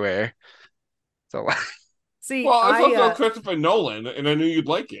drive you everywhere. So See, Well, it's also Christopher Nolan, and I knew you'd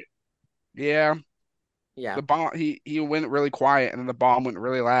like it. yeah, yeah. the bomb he went really quiet and then the bomb went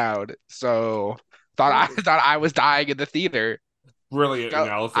really loud. So thought I was dying in the theater. Brilliant So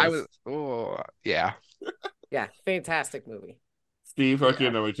analysis. Yeah. Yeah, fantastic movie. Steve, what's Yeah.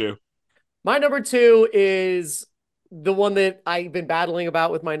 your number 2? My number 2 is the one that I've been battling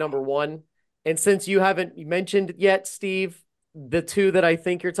about with my number 1. And since you haven't mentioned yet, Steve, the 2 that I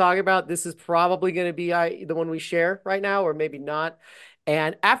think you're talking about, this is probably going to be the one we share right now, or maybe not.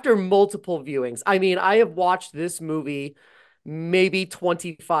 And after multiple viewings, I mean, I have watched this movie maybe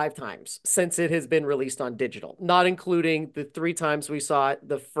 25 times since it has been released on digital, not including the 3 times we saw it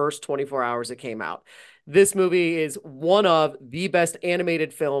the first 24 hours it came out. This movie is one of the best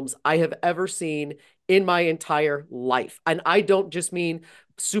animated films I have ever seen in my entire life. And I don't just mean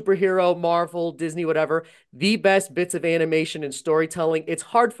superhero, Marvel, Disney, whatever. The best bits of animation and storytelling. It's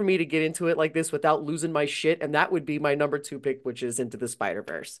hard for me to get into it like this without losing my shit. And that would be my number 2 pick, which is Into the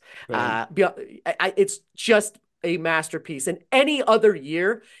Spider-Verse. It's just a masterpiece. And any other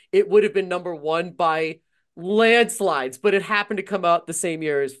year, it would have been number 1 by landslides, but it happened to come out the same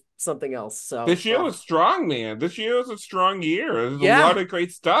year as something else. So This year was strong, man. This year was a strong year. There's a yeah, lot of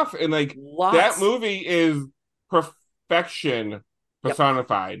great stuff, and like that lots. movie is perfection Yep,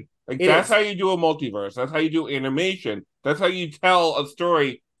 personified. Like it that's how is. you do a multiverse. That's how you do animation. That's how you tell a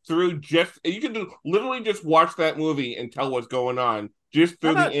story through just you can do literally just watch that movie and tell what's going on just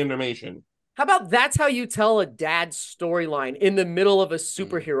How through about the animation. How about that's how you tell a dad's storyline in the middle of a Mm.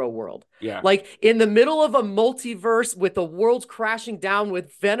 superhero world? Yeah. Like in the middle of a multiverse with the world crashing down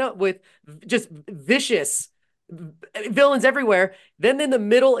with venom with just vicious villains everywhere. Then in the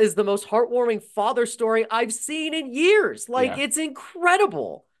middle is the most heartwarming father story I've seen in years. Like Yeah. it's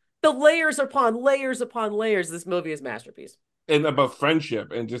incredible. The layers upon layers upon layers. This movie is a masterpiece. And about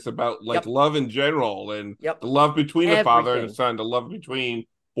friendship and just about like Yep. love in general and Yep. the love between the father and the Everything. son, the love between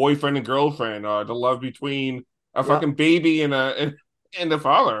boyfriend and girlfriend, or the love between a Yep. fucking baby and the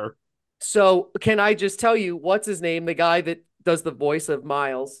father. So can I just tell you what's his name? The guy that does the voice of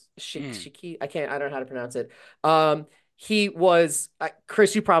Miles, Mm. Shiki. I don't know how to pronounce it. He was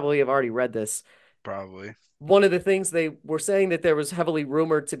Chris. You probably have already read this. Probably. One of the things they were saying that there was heavily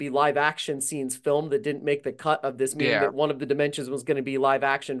rumored to be live action scenes filmed that didn't make the cut of this, meaning Yeah. that one of the dimensions was going to be live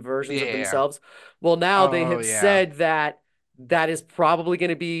action versions of Yeah. themselves. Well, now they Oh have yeah. said that that is probably going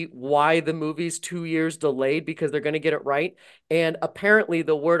to be why the movie's 2 years delayed because they're going to get it right. And apparently,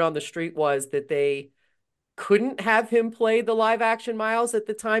 the word on the street was that they couldn't have him play the live action Miles at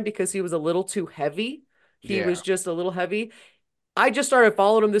the time because he was a little too heavy. He Yeah. was just a little heavy. I just started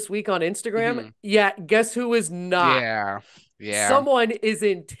following him this week on Instagram. Hmm. Yeah, guess who is not? Yeah. Yeah. Someone is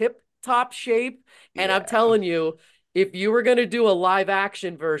in tip top shape. And I'm Yeah. telling you, if you were going to do a live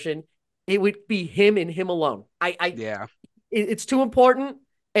action version, it would be him and him alone. Yeah. It's too important.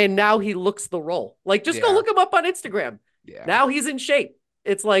 And now he looks the role. Like, just go Yeah. look him up on Instagram. Yeah. Now he's in shape.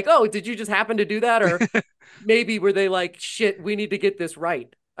 It's like, oh, did you just happen to do that? Or maybe were they like, shit, we need to get this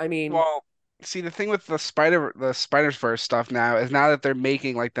right? I mean, Well, see, the thing with the Spider-Verse stuff now is now that they're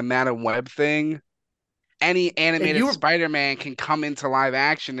making like the Madam Web thing, any and animated you were, Spider-Man can come into live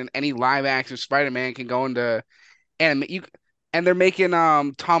action, and any live action Spider-Man can go into anime. And they're making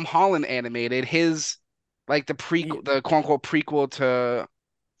Tom Holland animated. His like the quote unquote prequel to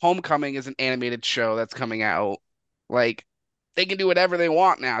Homecoming is an animated show that's coming out. Like they can do whatever they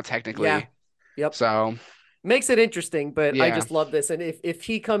want now, yeah, technically. yep. So Makes it interesting, but I yeah, just love this. And if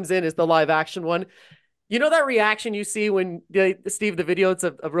he comes in as the live action one, you know that reaction you see when Steve the video, it's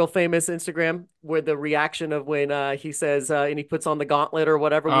a real famous Instagram where the reaction of when he says and he puts on the gauntlet or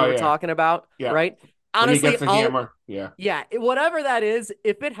whatever we Oh were yeah. talking about, Yeah. right? When he Honestly, gets the I'll hammer. Yeah. yeah, whatever that is,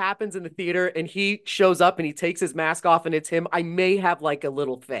 if it happens in the theater and he shows up and he takes his mask off and it's him, I may have like a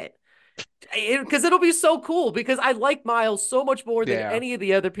little fit. Because it'll be so cool because I like Miles so much more than yeah. any of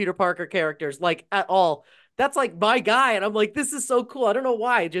the other Peter Parker characters, like at all. That's like my guy, and I'm like, this is so cool. I don't know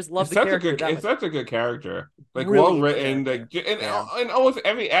why. I just love the character that It's much. such a good character. Like Really well good written, character. like Yeah. in almost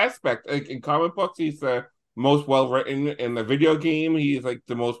every aspect. Like in comic books, he's the most well written. In the video game, he's like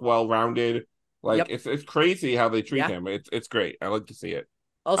the most well rounded. Like Yep. it's crazy how they treat Yeah. him. It's great. I like to see it.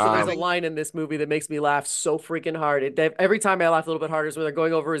 Also, I there's a Um, think line in this movie that makes me laugh so freaking hard. Every time I laugh a little bit harder is when they're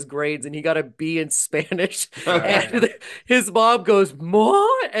going over his grades and he got a B in Spanish. yeah. And his mom goes, "More,"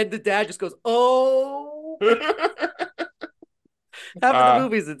 and the dad just goes, "Oh." Half of the uh,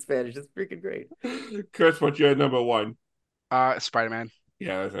 movie's in Spanish. It's freaking great. Chris, what's your number one? Spider-Man.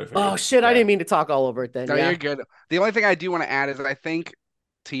 Yeah, that's what I Oh figured. shit! I Yeah. didn't mean to talk all over it. Then No, you're yeah, good. The only thing I do want to add is that I think,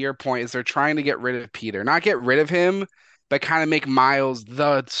 to your point, is they're trying to get rid of Peter. Not get rid of him, but kind of make Miles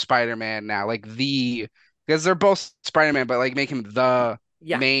the Spider-Man now. Because they're both Spider-Man, but like make him the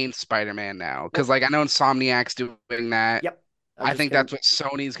yeah. main Spider-Man now. Because Well, like I know Insomniac's doing that. yep. I I was think gonna. that's what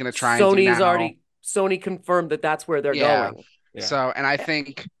Sony's gonna try and do now. Sony confirmed that that's where they're Yeah. going. Yeah. So, and I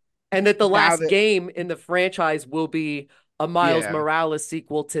think And that the now last that, game in the franchise will be a Miles yeah, Morales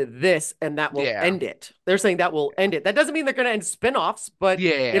sequel to this, and that will yeah, end it. They're saying that will end it. That doesn't mean they're going to end spin-offs, but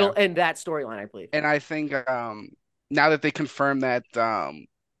yeah. it'll end that storyline, I believe. And I think now that they confirmed that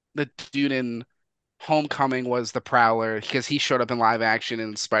the dude in Homecoming was the Prowler because he showed up in live action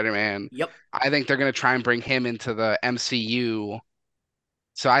in Spider-Man. Yep. I think they're gonna try and bring him into the MCU.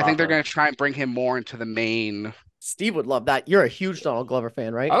 So I think they're Proper. gonna try and bring him more into the main. Steve would love that. You're a huge Donald Glover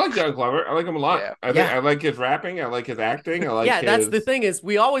fan, I right? like John Glover. I like him a lot. Yeah. I think Yeah. I like his rapping. I like his acting. I like Yeah, that's the his. thing is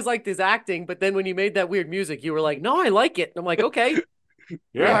we always liked his acting, but then when you made that weird music, you were like, "No, I like it." And I'm like, "Okay,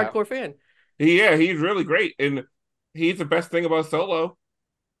 you're a Yeah, hardcore fan." he's really great, and he's the best thing about Solo.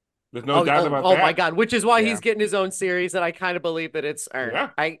 There's no Oh, doubt oh, about oh my that. God! Which is why Yeah. he's getting his own series, and I kind of believe that it's earned. Yeah,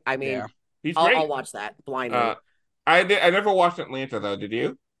 I Yeah. mean, he's I'll great. watch that blindly. Uh, I never watched Atlanta though. Did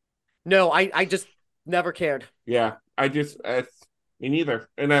you? No, I just never cared. Yeah, I just Me neither.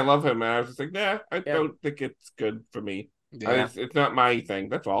 And I love him. And I was just like, nah, I Yeah. don't think it's good for me. Yeah. It's not my thing.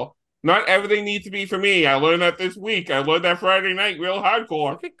 That's all. Not everything needs to be for me. I learned that this week. I learned that Friday night real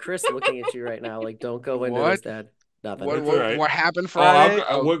hardcore. Look at Chris looking at you right now. Like, don't go into this, What? Dad. Nothing. What It's all right. what happened Oh, I'll Friday?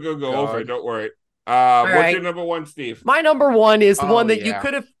 go, we're gonna go over it. God. Don't worry. All What's right. your number one, Steve? My number one is the Oh, one that yeah.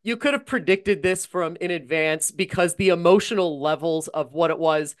 you could have predicted this from in advance because the emotional levels of what it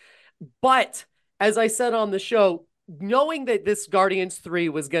was. But as I said on the show, knowing that this Guardians 3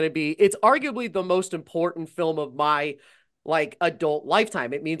 was going to be, it's arguably the most important film of my like adult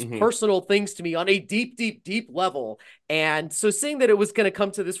lifetime. It means personal things to me on a deep, deep, deep level. And so seeing that it was going to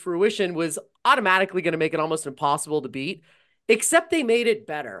come to this fruition was automatically going to make it almost impossible to beat. Except they made it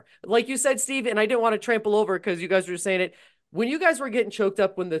better. Like you said, Steve, and I didn't want to trample over because you guys were saying it. When you guys were getting choked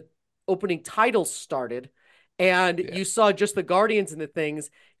up when the opening titles started and you saw just the Guardians and the things,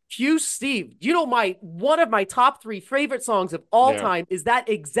 Hugh Steve, you know, one of my top 3 favorite songs of all time is that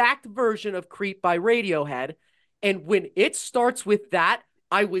exact version of Creep by Radiohead. And when it starts with that,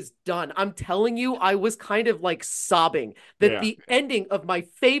 I was done. I'm telling you, I was kind of like sobbing that the ending of my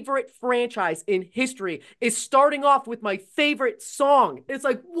favorite franchise in history is starting off with my favorite song. It's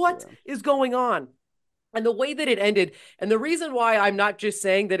like, what is going on? And the way that it ended, and the reason why I'm not just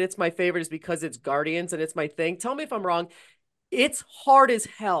saying that it's my favorite is because it's Guardians and it's my thing. Tell me if I'm wrong. It's hard as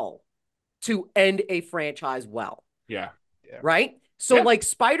hell to end a franchise well. Yeah. Right? So like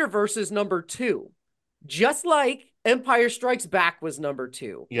Spider-Verse is number 2. Just like Empire Strikes Back was number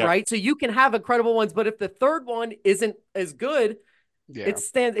 2, right? So you can have incredible ones, but if the third one isn't as good,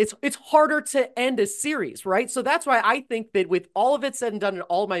 it's harder to end a series, right? So that's why I think that with all of it said and done and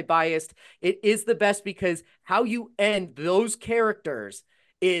all my biased, it is the best because how you end those characters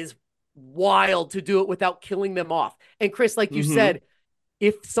is wild to do it without killing them off. And Chris, like you said,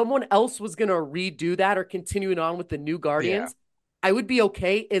 if someone else was going to redo that or continuing on with the new Guardians, I would be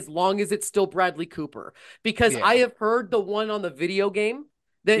okay as long as it's still Bradley Cooper. Because I have heard the one on the video game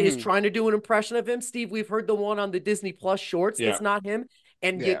that is trying to do an impression of him. Steve, we've heard the one on the Disney Plus shorts that's not him.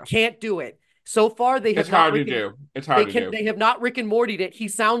 And you can't do it. So far, they have not. It's hard to do. They have not Rick and Morty'd it. He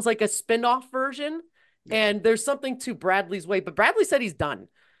sounds like a spin-off version. And there's something to Bradley's way. But Bradley said he's done.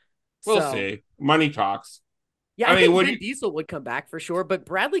 We'll see. Money talks. Yeah, I think Vin Diesel would come back for sure, but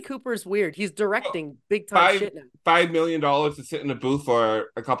Bradley Cooper is weird. He's directing big time shit now. $5 million to sit in a booth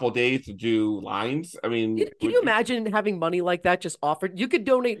for a couple of days to do lines. I mean, can you imagine having money like that just offered? You could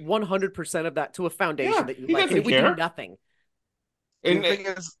donate 100% of that to a foundation that you like, and it would do nothing. And the thing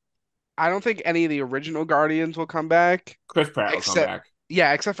is, I don't think any of the original Guardians will come back. Chris Pratt will come back.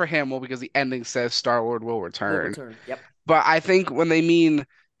 Yeah, except for him, because the ending says Star-Lord will return. Yep. But I think when they mean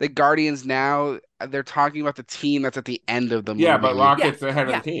the Guardians now, they're talking about the team that's at the end of the movie. Yeah, but Rocket's the head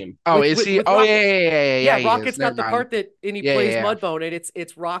of the team. Oh, is he? Oh, yeah. Rocket's got the part that, and he plays Mudbone, and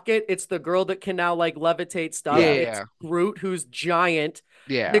it's Rocket. It's the girl that can now like levitate stuff. It's Groot, who's giant.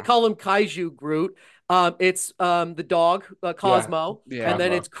 Yeah. They call him Kaiju Groot. It's the dog Cosmo, and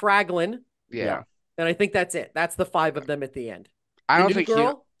then it's Kraglin. Yeah. And I think that's it. That's the 5 of them at the end. I don't think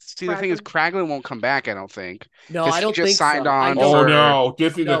See, the thing is, Kraglin won't come back, I don't think. No, I don't think think signed so. on. Oh, no.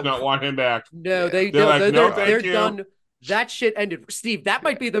 Disney does not want him back. No, they're done. That shit ended. Steve, that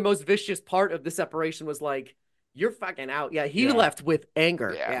might be the most vicious part of the separation was like, you're fucking out. Yeah, he left with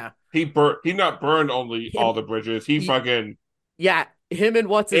anger. Yeah. He not burned only all the bridges. He fucking... Yeah, him and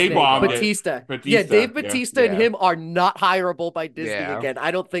what's his name? Batista. Yeah, Dave Batista and him are not hireable by Disney again.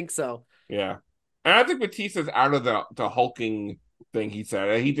 I don't think so. Yeah. And I think Batista's out of the hulking thing he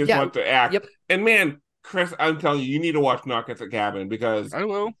said. He just wants to act. Yep. And man, Chris, I'm telling you, you need to watch Knock at the Cabin because I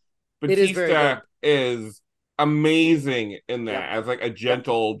will. Batista is amazing in that as like a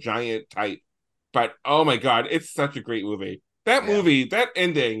gentle giant type. But oh my god, it's such a great movie. That movie, that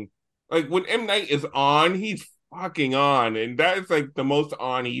ending, like when M. Night is on, he's fucking on, and that is like the most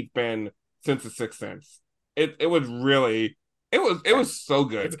on he's been since The Sixth Sense. It was really. It was so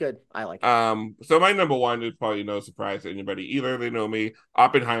good. It's good. I like it. So my number one is probably no surprise to anybody. Either they know me.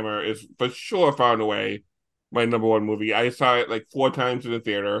 Oppenheimer is for sure far and away my number one movie. I saw it like 4 times in the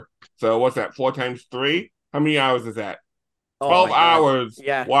theater. So what's that? 4 times 3? How many hours is that? 12 hours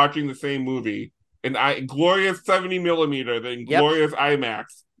watching the same movie. And glorious 70 millimeter, then glorious IMAX.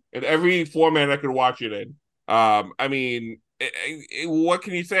 In every format I could watch it in. I mean, what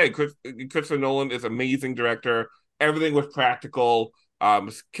can you say? Christopher Nolan is an amazing director. Everything was practical.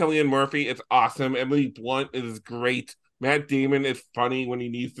 Cillian Murphy is awesome. Emily Blunt is great. Matt Damon is funny when he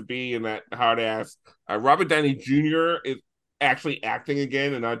needs to be in that hard ass. Robert Downey Jr. is actually acting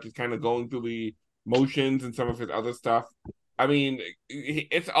again and not just kind of going through the motions and some of his other stuff. I mean,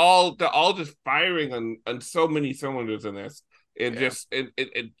 they're all just firing on so many cylinders in this.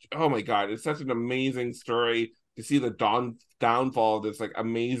 Oh my God, it's such an amazing story to see the downfall of this like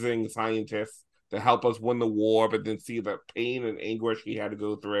amazing scientist to help us win the war, but then see the pain and anguish he had to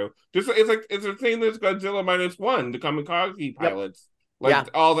go through. Just it's the same as Godzilla -1, the kamikaze pilots, Yeah.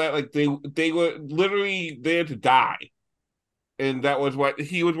 all that, like they were literally there to die, and that was what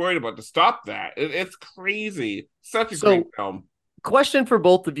he was worried about, to stop that. It's crazy, such a great film. Question for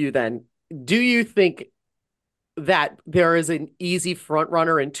both of you then: do you think that there is an easy front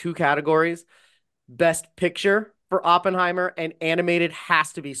runner in two categories? Best Picture for Oppenheimer and animated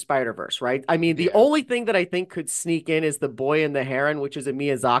has to be Spider-Verse, right? I mean, the Yeah. only thing that I think could sneak in is The Boy and the Heron, which is a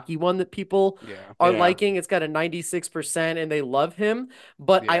Miyazaki one that people Yeah. are Yeah. liking. It's got a 96% and they love him.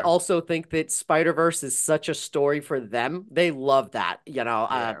 But I Yeah. also think that Spider-Verse is such a story for them. They love that,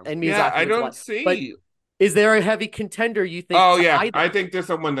 Yeah. and Yeah, Miyazaki I was don't like, but see. is there a heavy contender you think Oh to yeah, either? I think there's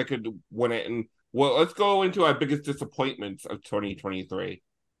someone that could win it. And well, let's go into our biggest disappointments of 2023.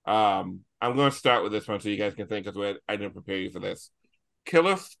 I'm going to start with this one so you guys can think, because I didn't prepare you for this.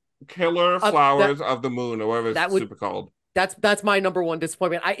 Killer Flowers of the Moon, or whatever it's that would super called. that's my number one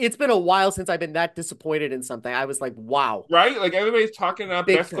disappointment. It's been a while since I've been that disappointed in something. I was like, wow, Right? Like everybody's talking about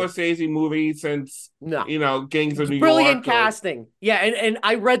big best time. Scorsese movie since No. Gangs of New Brilliant York. casting. Yeah, and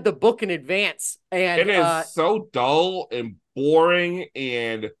I read the book in advance, and It is so dull and boring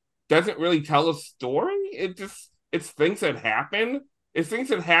and doesn't really tell a story. It's things that happen. It's things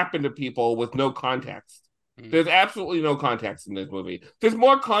that happen to people with no context. There's absolutely no context in this movie. There's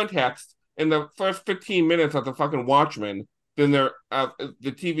more context in the first 15 minutes of the fucking Watchmen than there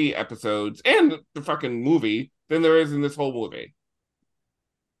the TV episodes and the fucking movie than there is in this whole movie.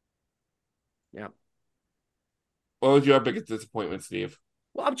 Yeah. What was your biggest disappointment, Steve?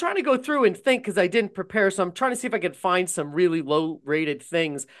 Well, I'm trying to go through and think because I didn't prepare, so I'm trying to see if I could find some really low-rated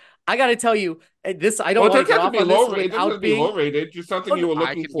things. I got to tell you, this I don't Well, want it to get doesn't have off to be on this low rated. It doesn't have without to be low being. rated. Just something you were I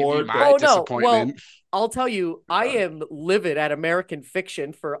looking can give you forward. my Oh no, disappointment. well, I'll tell you, I am livid at American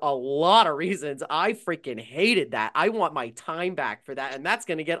Fiction for a lot of reasons. I freaking hated that. I want my time back for that, and that's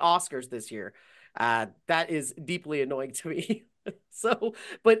going to get Oscars this year. That is deeply annoying to me.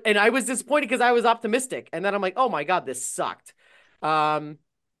 And I was disappointed because I was optimistic, and then I'm like, oh my God, this sucked.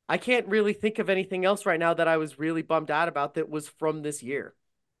 I can't really think of anything else right now that I was really bummed out about that was from this year.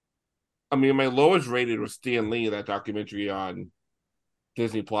 I mean, my lowest rated was Stan Lee, that documentary on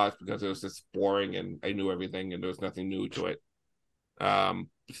Disney Plus, because it was just boring and I knew everything and there was nothing new to it. My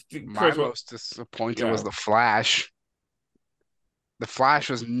Chris, most disappointed yeah. was The Flash. The Flash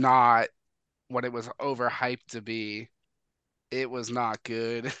was not what it was overhyped to be. It was not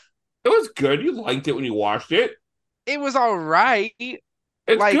good. It was good. You liked it when you watched it. It was all right. It's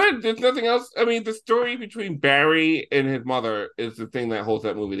good. There's nothing else. I mean, the story between Barry and his mother is the thing that holds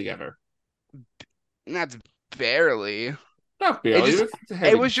that movie together. That's barely. Not barely.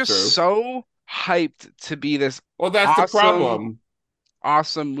 It was just so hyped to be this well, that's the problem.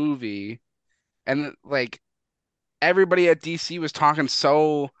 awesome movie. And like everybody at DC was talking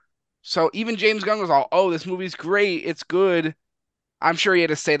so even James Gunn was all, oh, this movie's great, it's good. I'm sure he had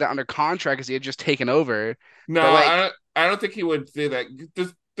to say that under contract because he had just taken over. No, but like, I don't think he would say that.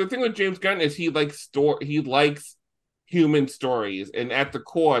 The thing with James Gunn is he likes human stories, and at the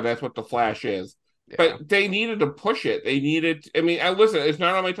core, that's what the Flash is. yeah. But they needed to push it. They needed. I mean, listen. It's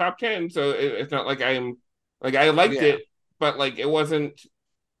not on my top 10, so it's not like I liked it, but like it wasn't.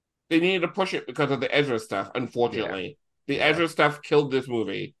 They needed to push it because of the Ezra stuff. Unfortunately, the Ezra stuff killed this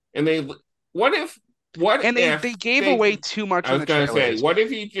movie. And they they gave away too much. I was gonna say, what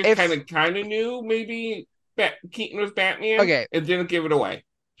if you just kind of knew maybe Keaton was Batman, and didn't give it away?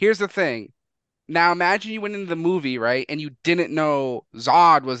 Here's the thing. Now imagine you went into the movie, right, and you didn't know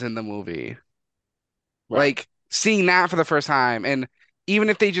Zod was in the movie. Right. Like seeing that for the first time, and even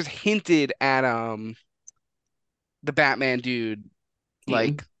if they just hinted at the Batman dude,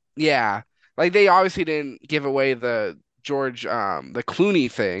 like like they obviously didn't give away the the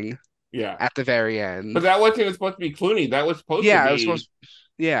Clooney thing. Yeah. At the very end. But that wasn't even supposed to be Clooney. That was supposed to be it was supposed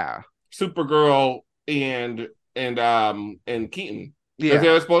Supergirl and Keaton.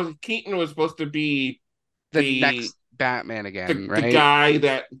 Yeah. Keaton was supposed to be the next Batman again, right?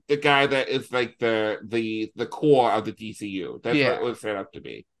 The guy that is like the core of the DCU. That's what it was set up to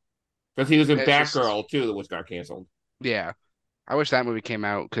be. Because he was in Batgirl too, which got canceled. Yeah. I wish that movie came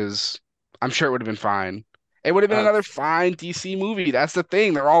out because I'm sure it would have been fine. It would have been another fine DC movie. That's the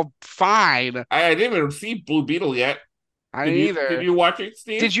thing. They're all fine. I didn't even see Blue Beetle yet. I didn't either. Did you watch it,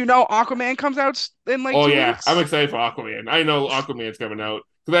 Steve? Did you know Aquaman comes out in like 2 weeks? I'm excited for Aquaman. I know Aquaman's coming out.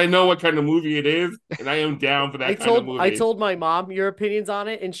 because I know what kind of movie it is, and I am down for that kind of I movie. told my mom your opinions on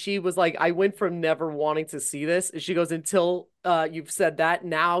it, and she was like, I went from never wanting to see this. She goes, until you've said that.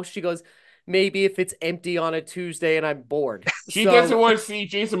 Now she goes, maybe if it's empty on a Tuesday and I'm bored. She doesn't So want to see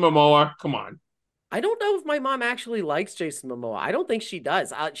Jason Momoa. Come on. I don't know if my mom actually likes Jason Momoa. I don't think she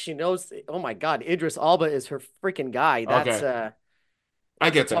does. She knows, oh my God, Idris Alba is her freaking guy. Okay, I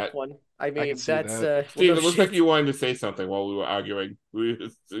That's a get tough that. one. I I can mean, see that's that. well, Steve, no it looks like shit. you wanted to say something while we were arguing.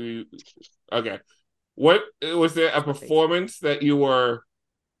 Okay. What was there a My face. performance that you were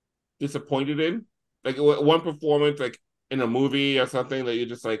disappointed in? Like one performance, like in a movie or something that you're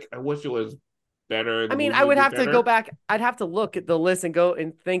just like, I wish it was better. I The mean, movie I would would be have to go better. back. I'd have to look at the list and go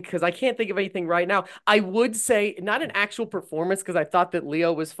and think because I can't think of anything right now. I would say not an actual performance because I thought that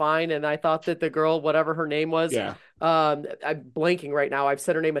Leo was fine and I thought that the girl, whatever her name was, Yeah, I'm blanking right now. I've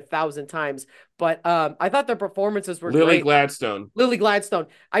said her name 1,000 times, but I thought their performances were Lily great. Gladstone. Lily Gladstone.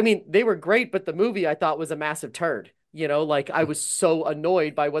 I mean, they were great, but the movie I thought was a massive turd. You know, like I was so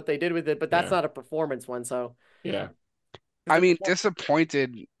annoyed by what they did with it, but that's Yeah, not a performance one. So, yeah, because I the mean, perform-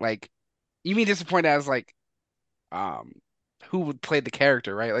 disappointed. Like, you mean disappointed as like, um, who would play the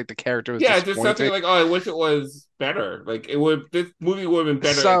character, right? Like the character was yeah. Just something disappointing. like, oh, I wish it was better. Like it would. This movie would have been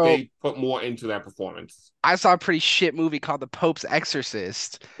better if So they put more into that performance. I saw a pretty shit movie called The Pope's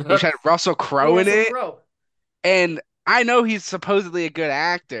Exorcist, which had Russell oh, Crowe in Russell it, Crowe. and I know he's supposedly a good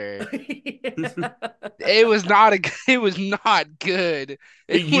actor. Yeah. It was not a. It was not good.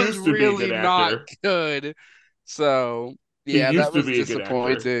 He It was used to be a good really not actor. good. So He yeah, used that to was be a good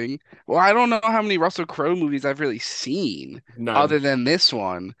actor. disappointing. Well, I don't know how many Russell Crowe movies I've really seen None, other than this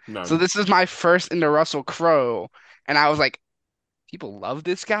one. So none. this is my first into Russell Crowe, and I was like, people love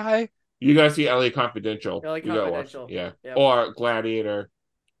this guy. You gotta see LA Confidential. LA You gotta watch, Confidential. yeah, Yep. or Gladiator.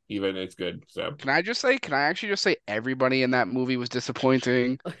 Even it's good. So Can I just say? Can I actually just say everybody in that movie was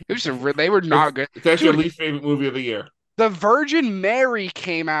disappointing? It was they were not good, it's actually your dude. least favorite movie of the year. The Virgin Mary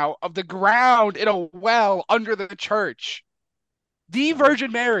came out of the ground in a well under the church. The Uh-huh.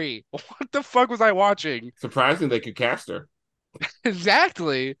 Virgin Mary. What the fuck was I watching? Surprising they could cast her.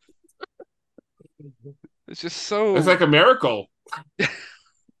 Exactly. It's just It's so. like a miracle.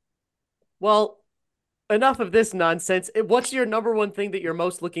 Well, enough of this nonsense. What's your number one thing that you're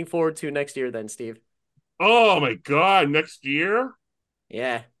most looking forward to next year, then, Steve? Oh my god! Next year,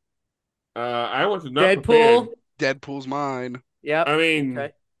 Yeah. I was not prepared. Deadpool. Deadpool's mine. Yep. I mean,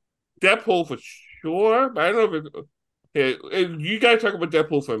 Okay. Deadpool for sure, but I don't know if it's. You guys talk about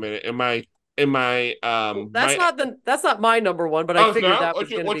Deadpool for a minute. Well, my that's not my number one, but I oh it's figured not? that was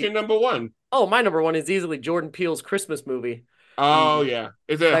going to What's your be. number one? Oh, my number one is easily Jordan Peele's Christmas movie Oh yeah,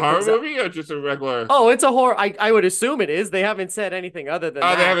 is it a that horror comes out. movie or just a regular? Oh, it's a horror. I would assume it is. They haven't said anything other than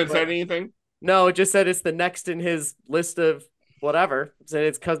Oh, they that, haven't but said anything. no, it just said it's the next in his list of whatever. So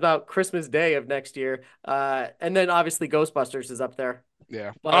it comes out Christmas Day of next year. And then obviously Ghostbusters is up there.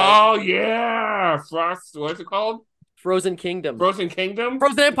 Yeah. But Oh yeah, Frost. What's it called? Frozen Kingdom, Frozen Kingdom.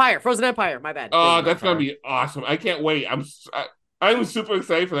 Frozen Empire. My bad. There you Oh, go. that's gonna be awesome! I can't wait. I'm super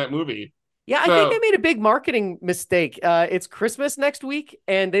excited for that movie. Yeah, I think they So, made a big marketing mistake. It's Christmas next week,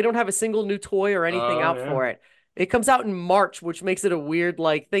 and they don't have a single new toy or anything oh out yeah. for it. It comes out in March, which makes it a weird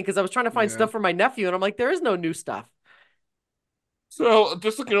like thing because I was trying to find Yeah. stuff for my nephew, and I'm like, there is no new stuff. So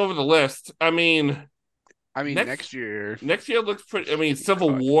just looking over the list, I mean, I mean, next next year. next year looks pretty. I mean, Civil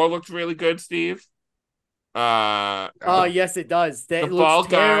Fuck. War looks really good, Steve. Oh, The yes, it does. the That looks Fall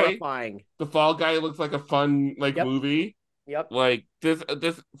Guy, terrifying. the Fall Guy looks like a fun Yep, movie. yep. Like this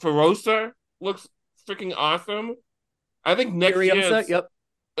Ferosa looks freaking awesome. I think next Furiosa, year's yep,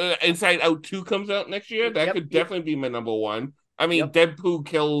 Inside Out 2 comes out next year. That yep, could yep, definitely be my number one. I mean, yep. Deadpool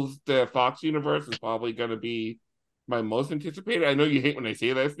kills the Fox universe is probably going to be my most anticipated. I know you hate when I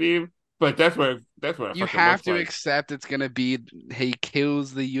say that, Steve, but that's what it You fucking have looks to like. accept it's gonna be he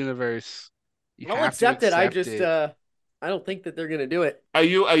kills the universe. You I'll have to accept it. I accept just it. I don't think that they're gonna do it. Are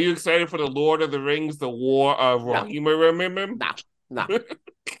you excited for the Lord of the Rings, the War of No, Rohirrim? no, no.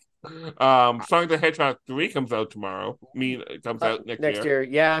 Sonic the Hedgehog 3 comes out tomorrow. I mean, it comes out next Next year. year,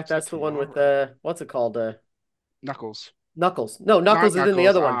 yeah, So that's the one with tomorrow. what's it called? Knuckles. Knuckles. No, Not Knuckles is in the Knuckles,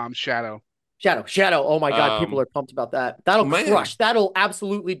 other one. Shadow. Shadow. Oh my God, people Um, are pumped about that. That'll man, crush. That'll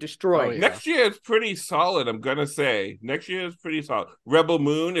absolutely Oh destroy. yeah. next year is pretty solid, I'm gonna say. Next year is pretty solid. Rebel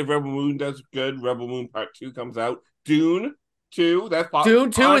Moon, if Rebel Moon does good, Rebel Moon Part 2 comes out. Dune 2,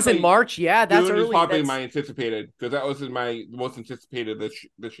 Dune 2 is in honestly, March. Yeah, that's Dune is early. probably That's my anticipated because that was my most anticipated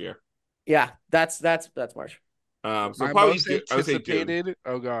this year. yeah, that's March. So My probably most I would say Dune. anticipated,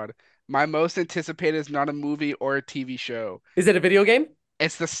 oh God. My most anticipated is not a movie or a TV show. Is it a video game?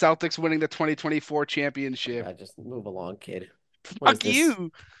 It's the Celtics winning the 2024 Oh my championship. God, just move along, kid. What is Fuck this?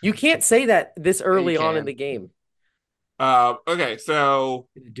 you. You can't say that this you early on in can. the game. Okay, so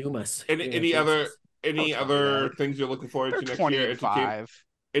You're gonna doom us. any You're gonna any jinx other us. any Don't tell me other that. things you're looking forward They're to next year? 20-5.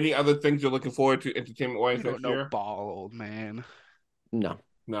 Any other things you're looking forward to entertainment wise You don't next know year? ball, old man. No,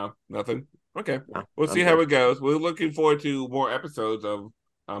 No, nothing. Okay, no, we'll I'm see how good. it goes. We're looking forward to more episodes of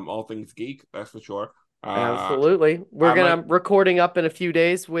All Things Geek. That's for sure. Absolutely. We're I might, gonna recording up in a few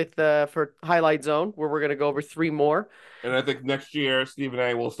days with for Highlight Zone, where we're gonna go over 3 more. and I think next year Steve and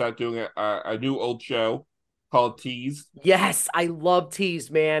I will start doing a new old show called Tease. Yes, I love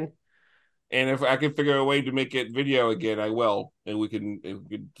teas, man. And if I can figure a way to make it video again, I will. And we can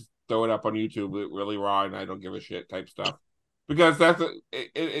just throw it up on YouTube really raw and I don't give a shit type stuff. Because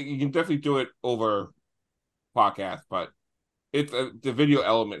you can definitely do it over podcast, but the video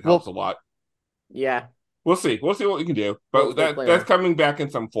element helps a lot. Yeah, We'll see. We'll see what we can do. But we'll play that's around. coming back in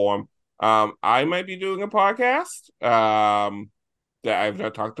some form. I might be doing a podcast that I've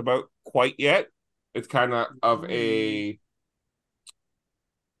not talked about quite yet. It's kind of a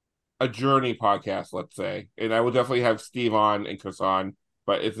journey podcast, let's say. And I will definitely have Steve on and Chris on,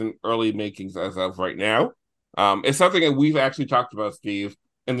 but it's in early makings as of right now. It's something that we've actually talked about, Steve,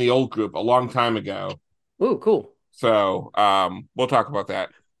 in the old group a long time ago. Ooh, cool. So we'll talk about that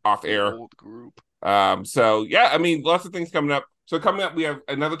off air. Old group. So yeah, I mean, lots of things coming up. So coming up, we have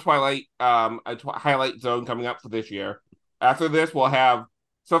another Twilight, highlight zone coming up for this year. After this, we'll have,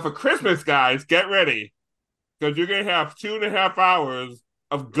 so for Christmas, guys, get ready, because you're gonna have 2.5 hours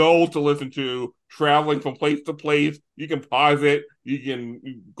of gold to listen to, traveling from place to place. You can pause it, you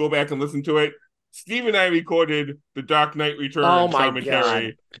can go back and listen to it. Steve and I recorded The Dark Knight Returns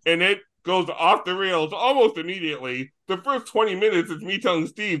commentary, and it goes off the rails almost immediately. The first 20 minutes is me telling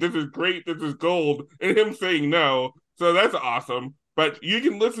Steve, this is great, this is gold, and him saying no. So that's awesome. But you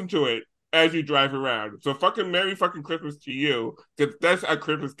can listen to it as you drive around. So fucking Merry fucking Christmas to you, because that's our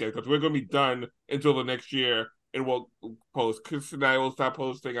Christmas gift, because we're going to be done until the next year, and we'll post. Chris and I will stop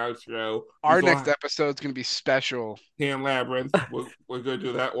posting our show. Our next episode's going to be special. Pan Labyrinth. We're going to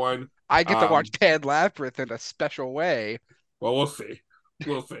do that one. I get to watch Pan Labyrinth in a special way. Well, we'll see.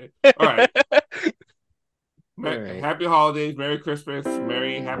 We'll see. All right. Happy holidays, Merry Christmas,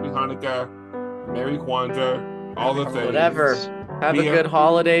 Happy Hanukkah, Merry Kwanzaa, all the things. Whatever. Have a good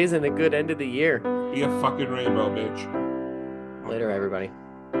holidays and a good end of the year. Be a fucking rainbow, bitch. Later, everybody.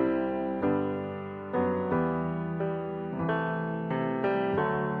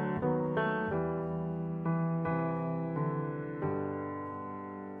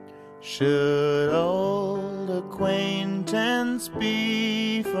 Should old acquaintance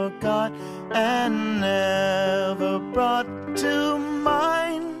be forgot and never brought to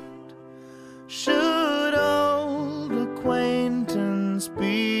mind? Should old acquaintance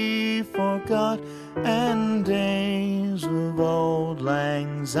be forgot and days of old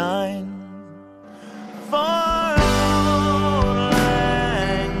lang syne? For old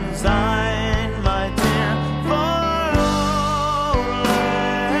lang syne, my dear, for old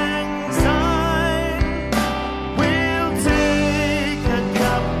lang syne, we'll take a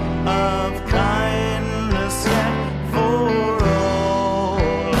cup of kindness yet for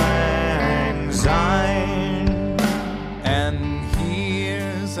old lang syne. And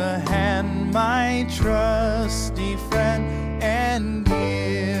here's a hand, my trusty friend, and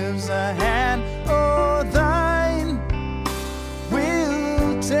gives a hand, oh thine.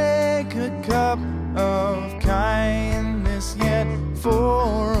 We'll take a cup of kindness yet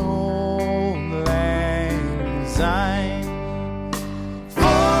for old lang syne. For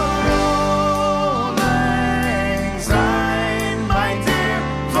old lang syne, my dear,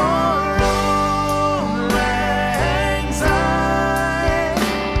 for old lang syne,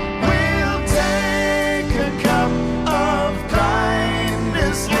 we'll take a cup of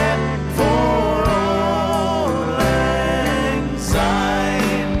kindness yet for old lang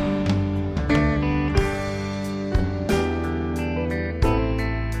syne.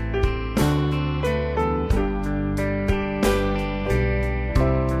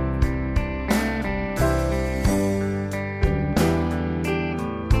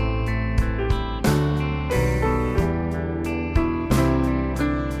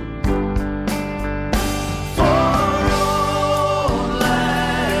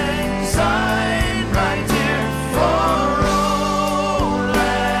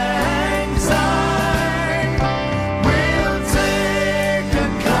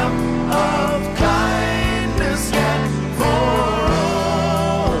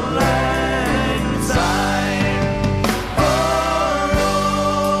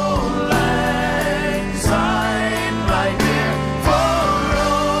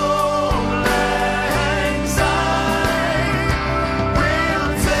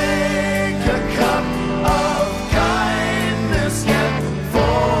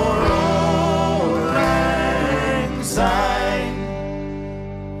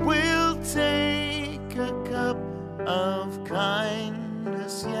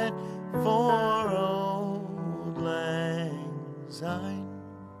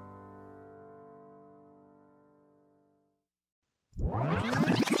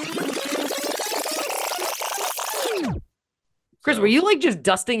 Chris, So, were you like just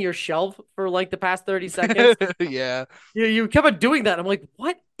dusting your shelf for like the past 30 seconds? Yeah. You kept on doing that. I'm like,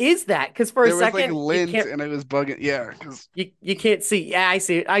 what is that? Because for a There was like second, you lint can't and it was bugging. Yeah, because you can't see. Yeah, I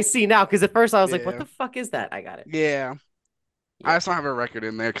see it. I see now. Because at first I was like, what yeah, the fuck is that? I got it. yeah. I Yeah, just don't have a record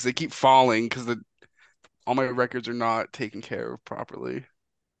in there because they keep falling because all my records are not taken care of properly.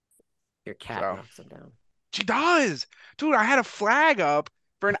 your cat So knocks them down. she does, dude. I had a flag up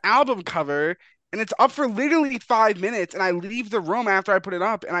for an album cover, and it's up for literally 5 minutes, and I leave the room after I put it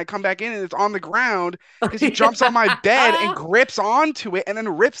up, and I come back in, and it's on the ground because he jumps on my bed and grips onto it, and then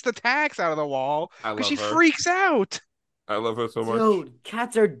rips the tacks out of the wall I because love she her. freaks out. I love her so much. Dude,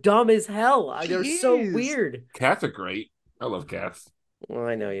 cats are dumb as hell. She They're so is. weird. Cats are great. I love cats. Well,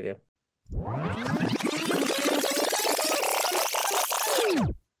 I know you do.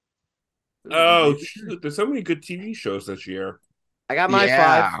 Oh, shoot. There's so many good TV shows this year. I got my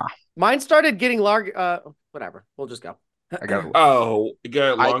Yeah, 5. Mine started getting large. Whatever. We'll just go. I got. Oh, you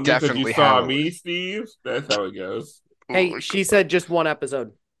got I longer because you definitely saw have a me, Steve? That's how it goes. Hey, she said just one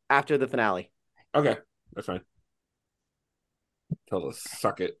episode after the finale. Okay, that's fine. Tell us,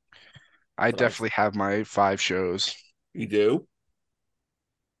 suck it. I definitely have my 5 shows. You do?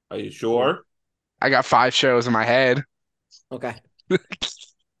 Are you sure? I got 5 shows in my head. Okay. All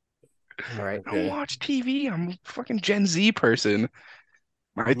right. I don't watch TV. I'm a fucking Gen Z person.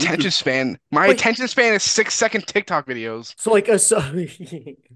 My Who's attention your- span. My Wait. attention span is 6-second TikTok videos. So like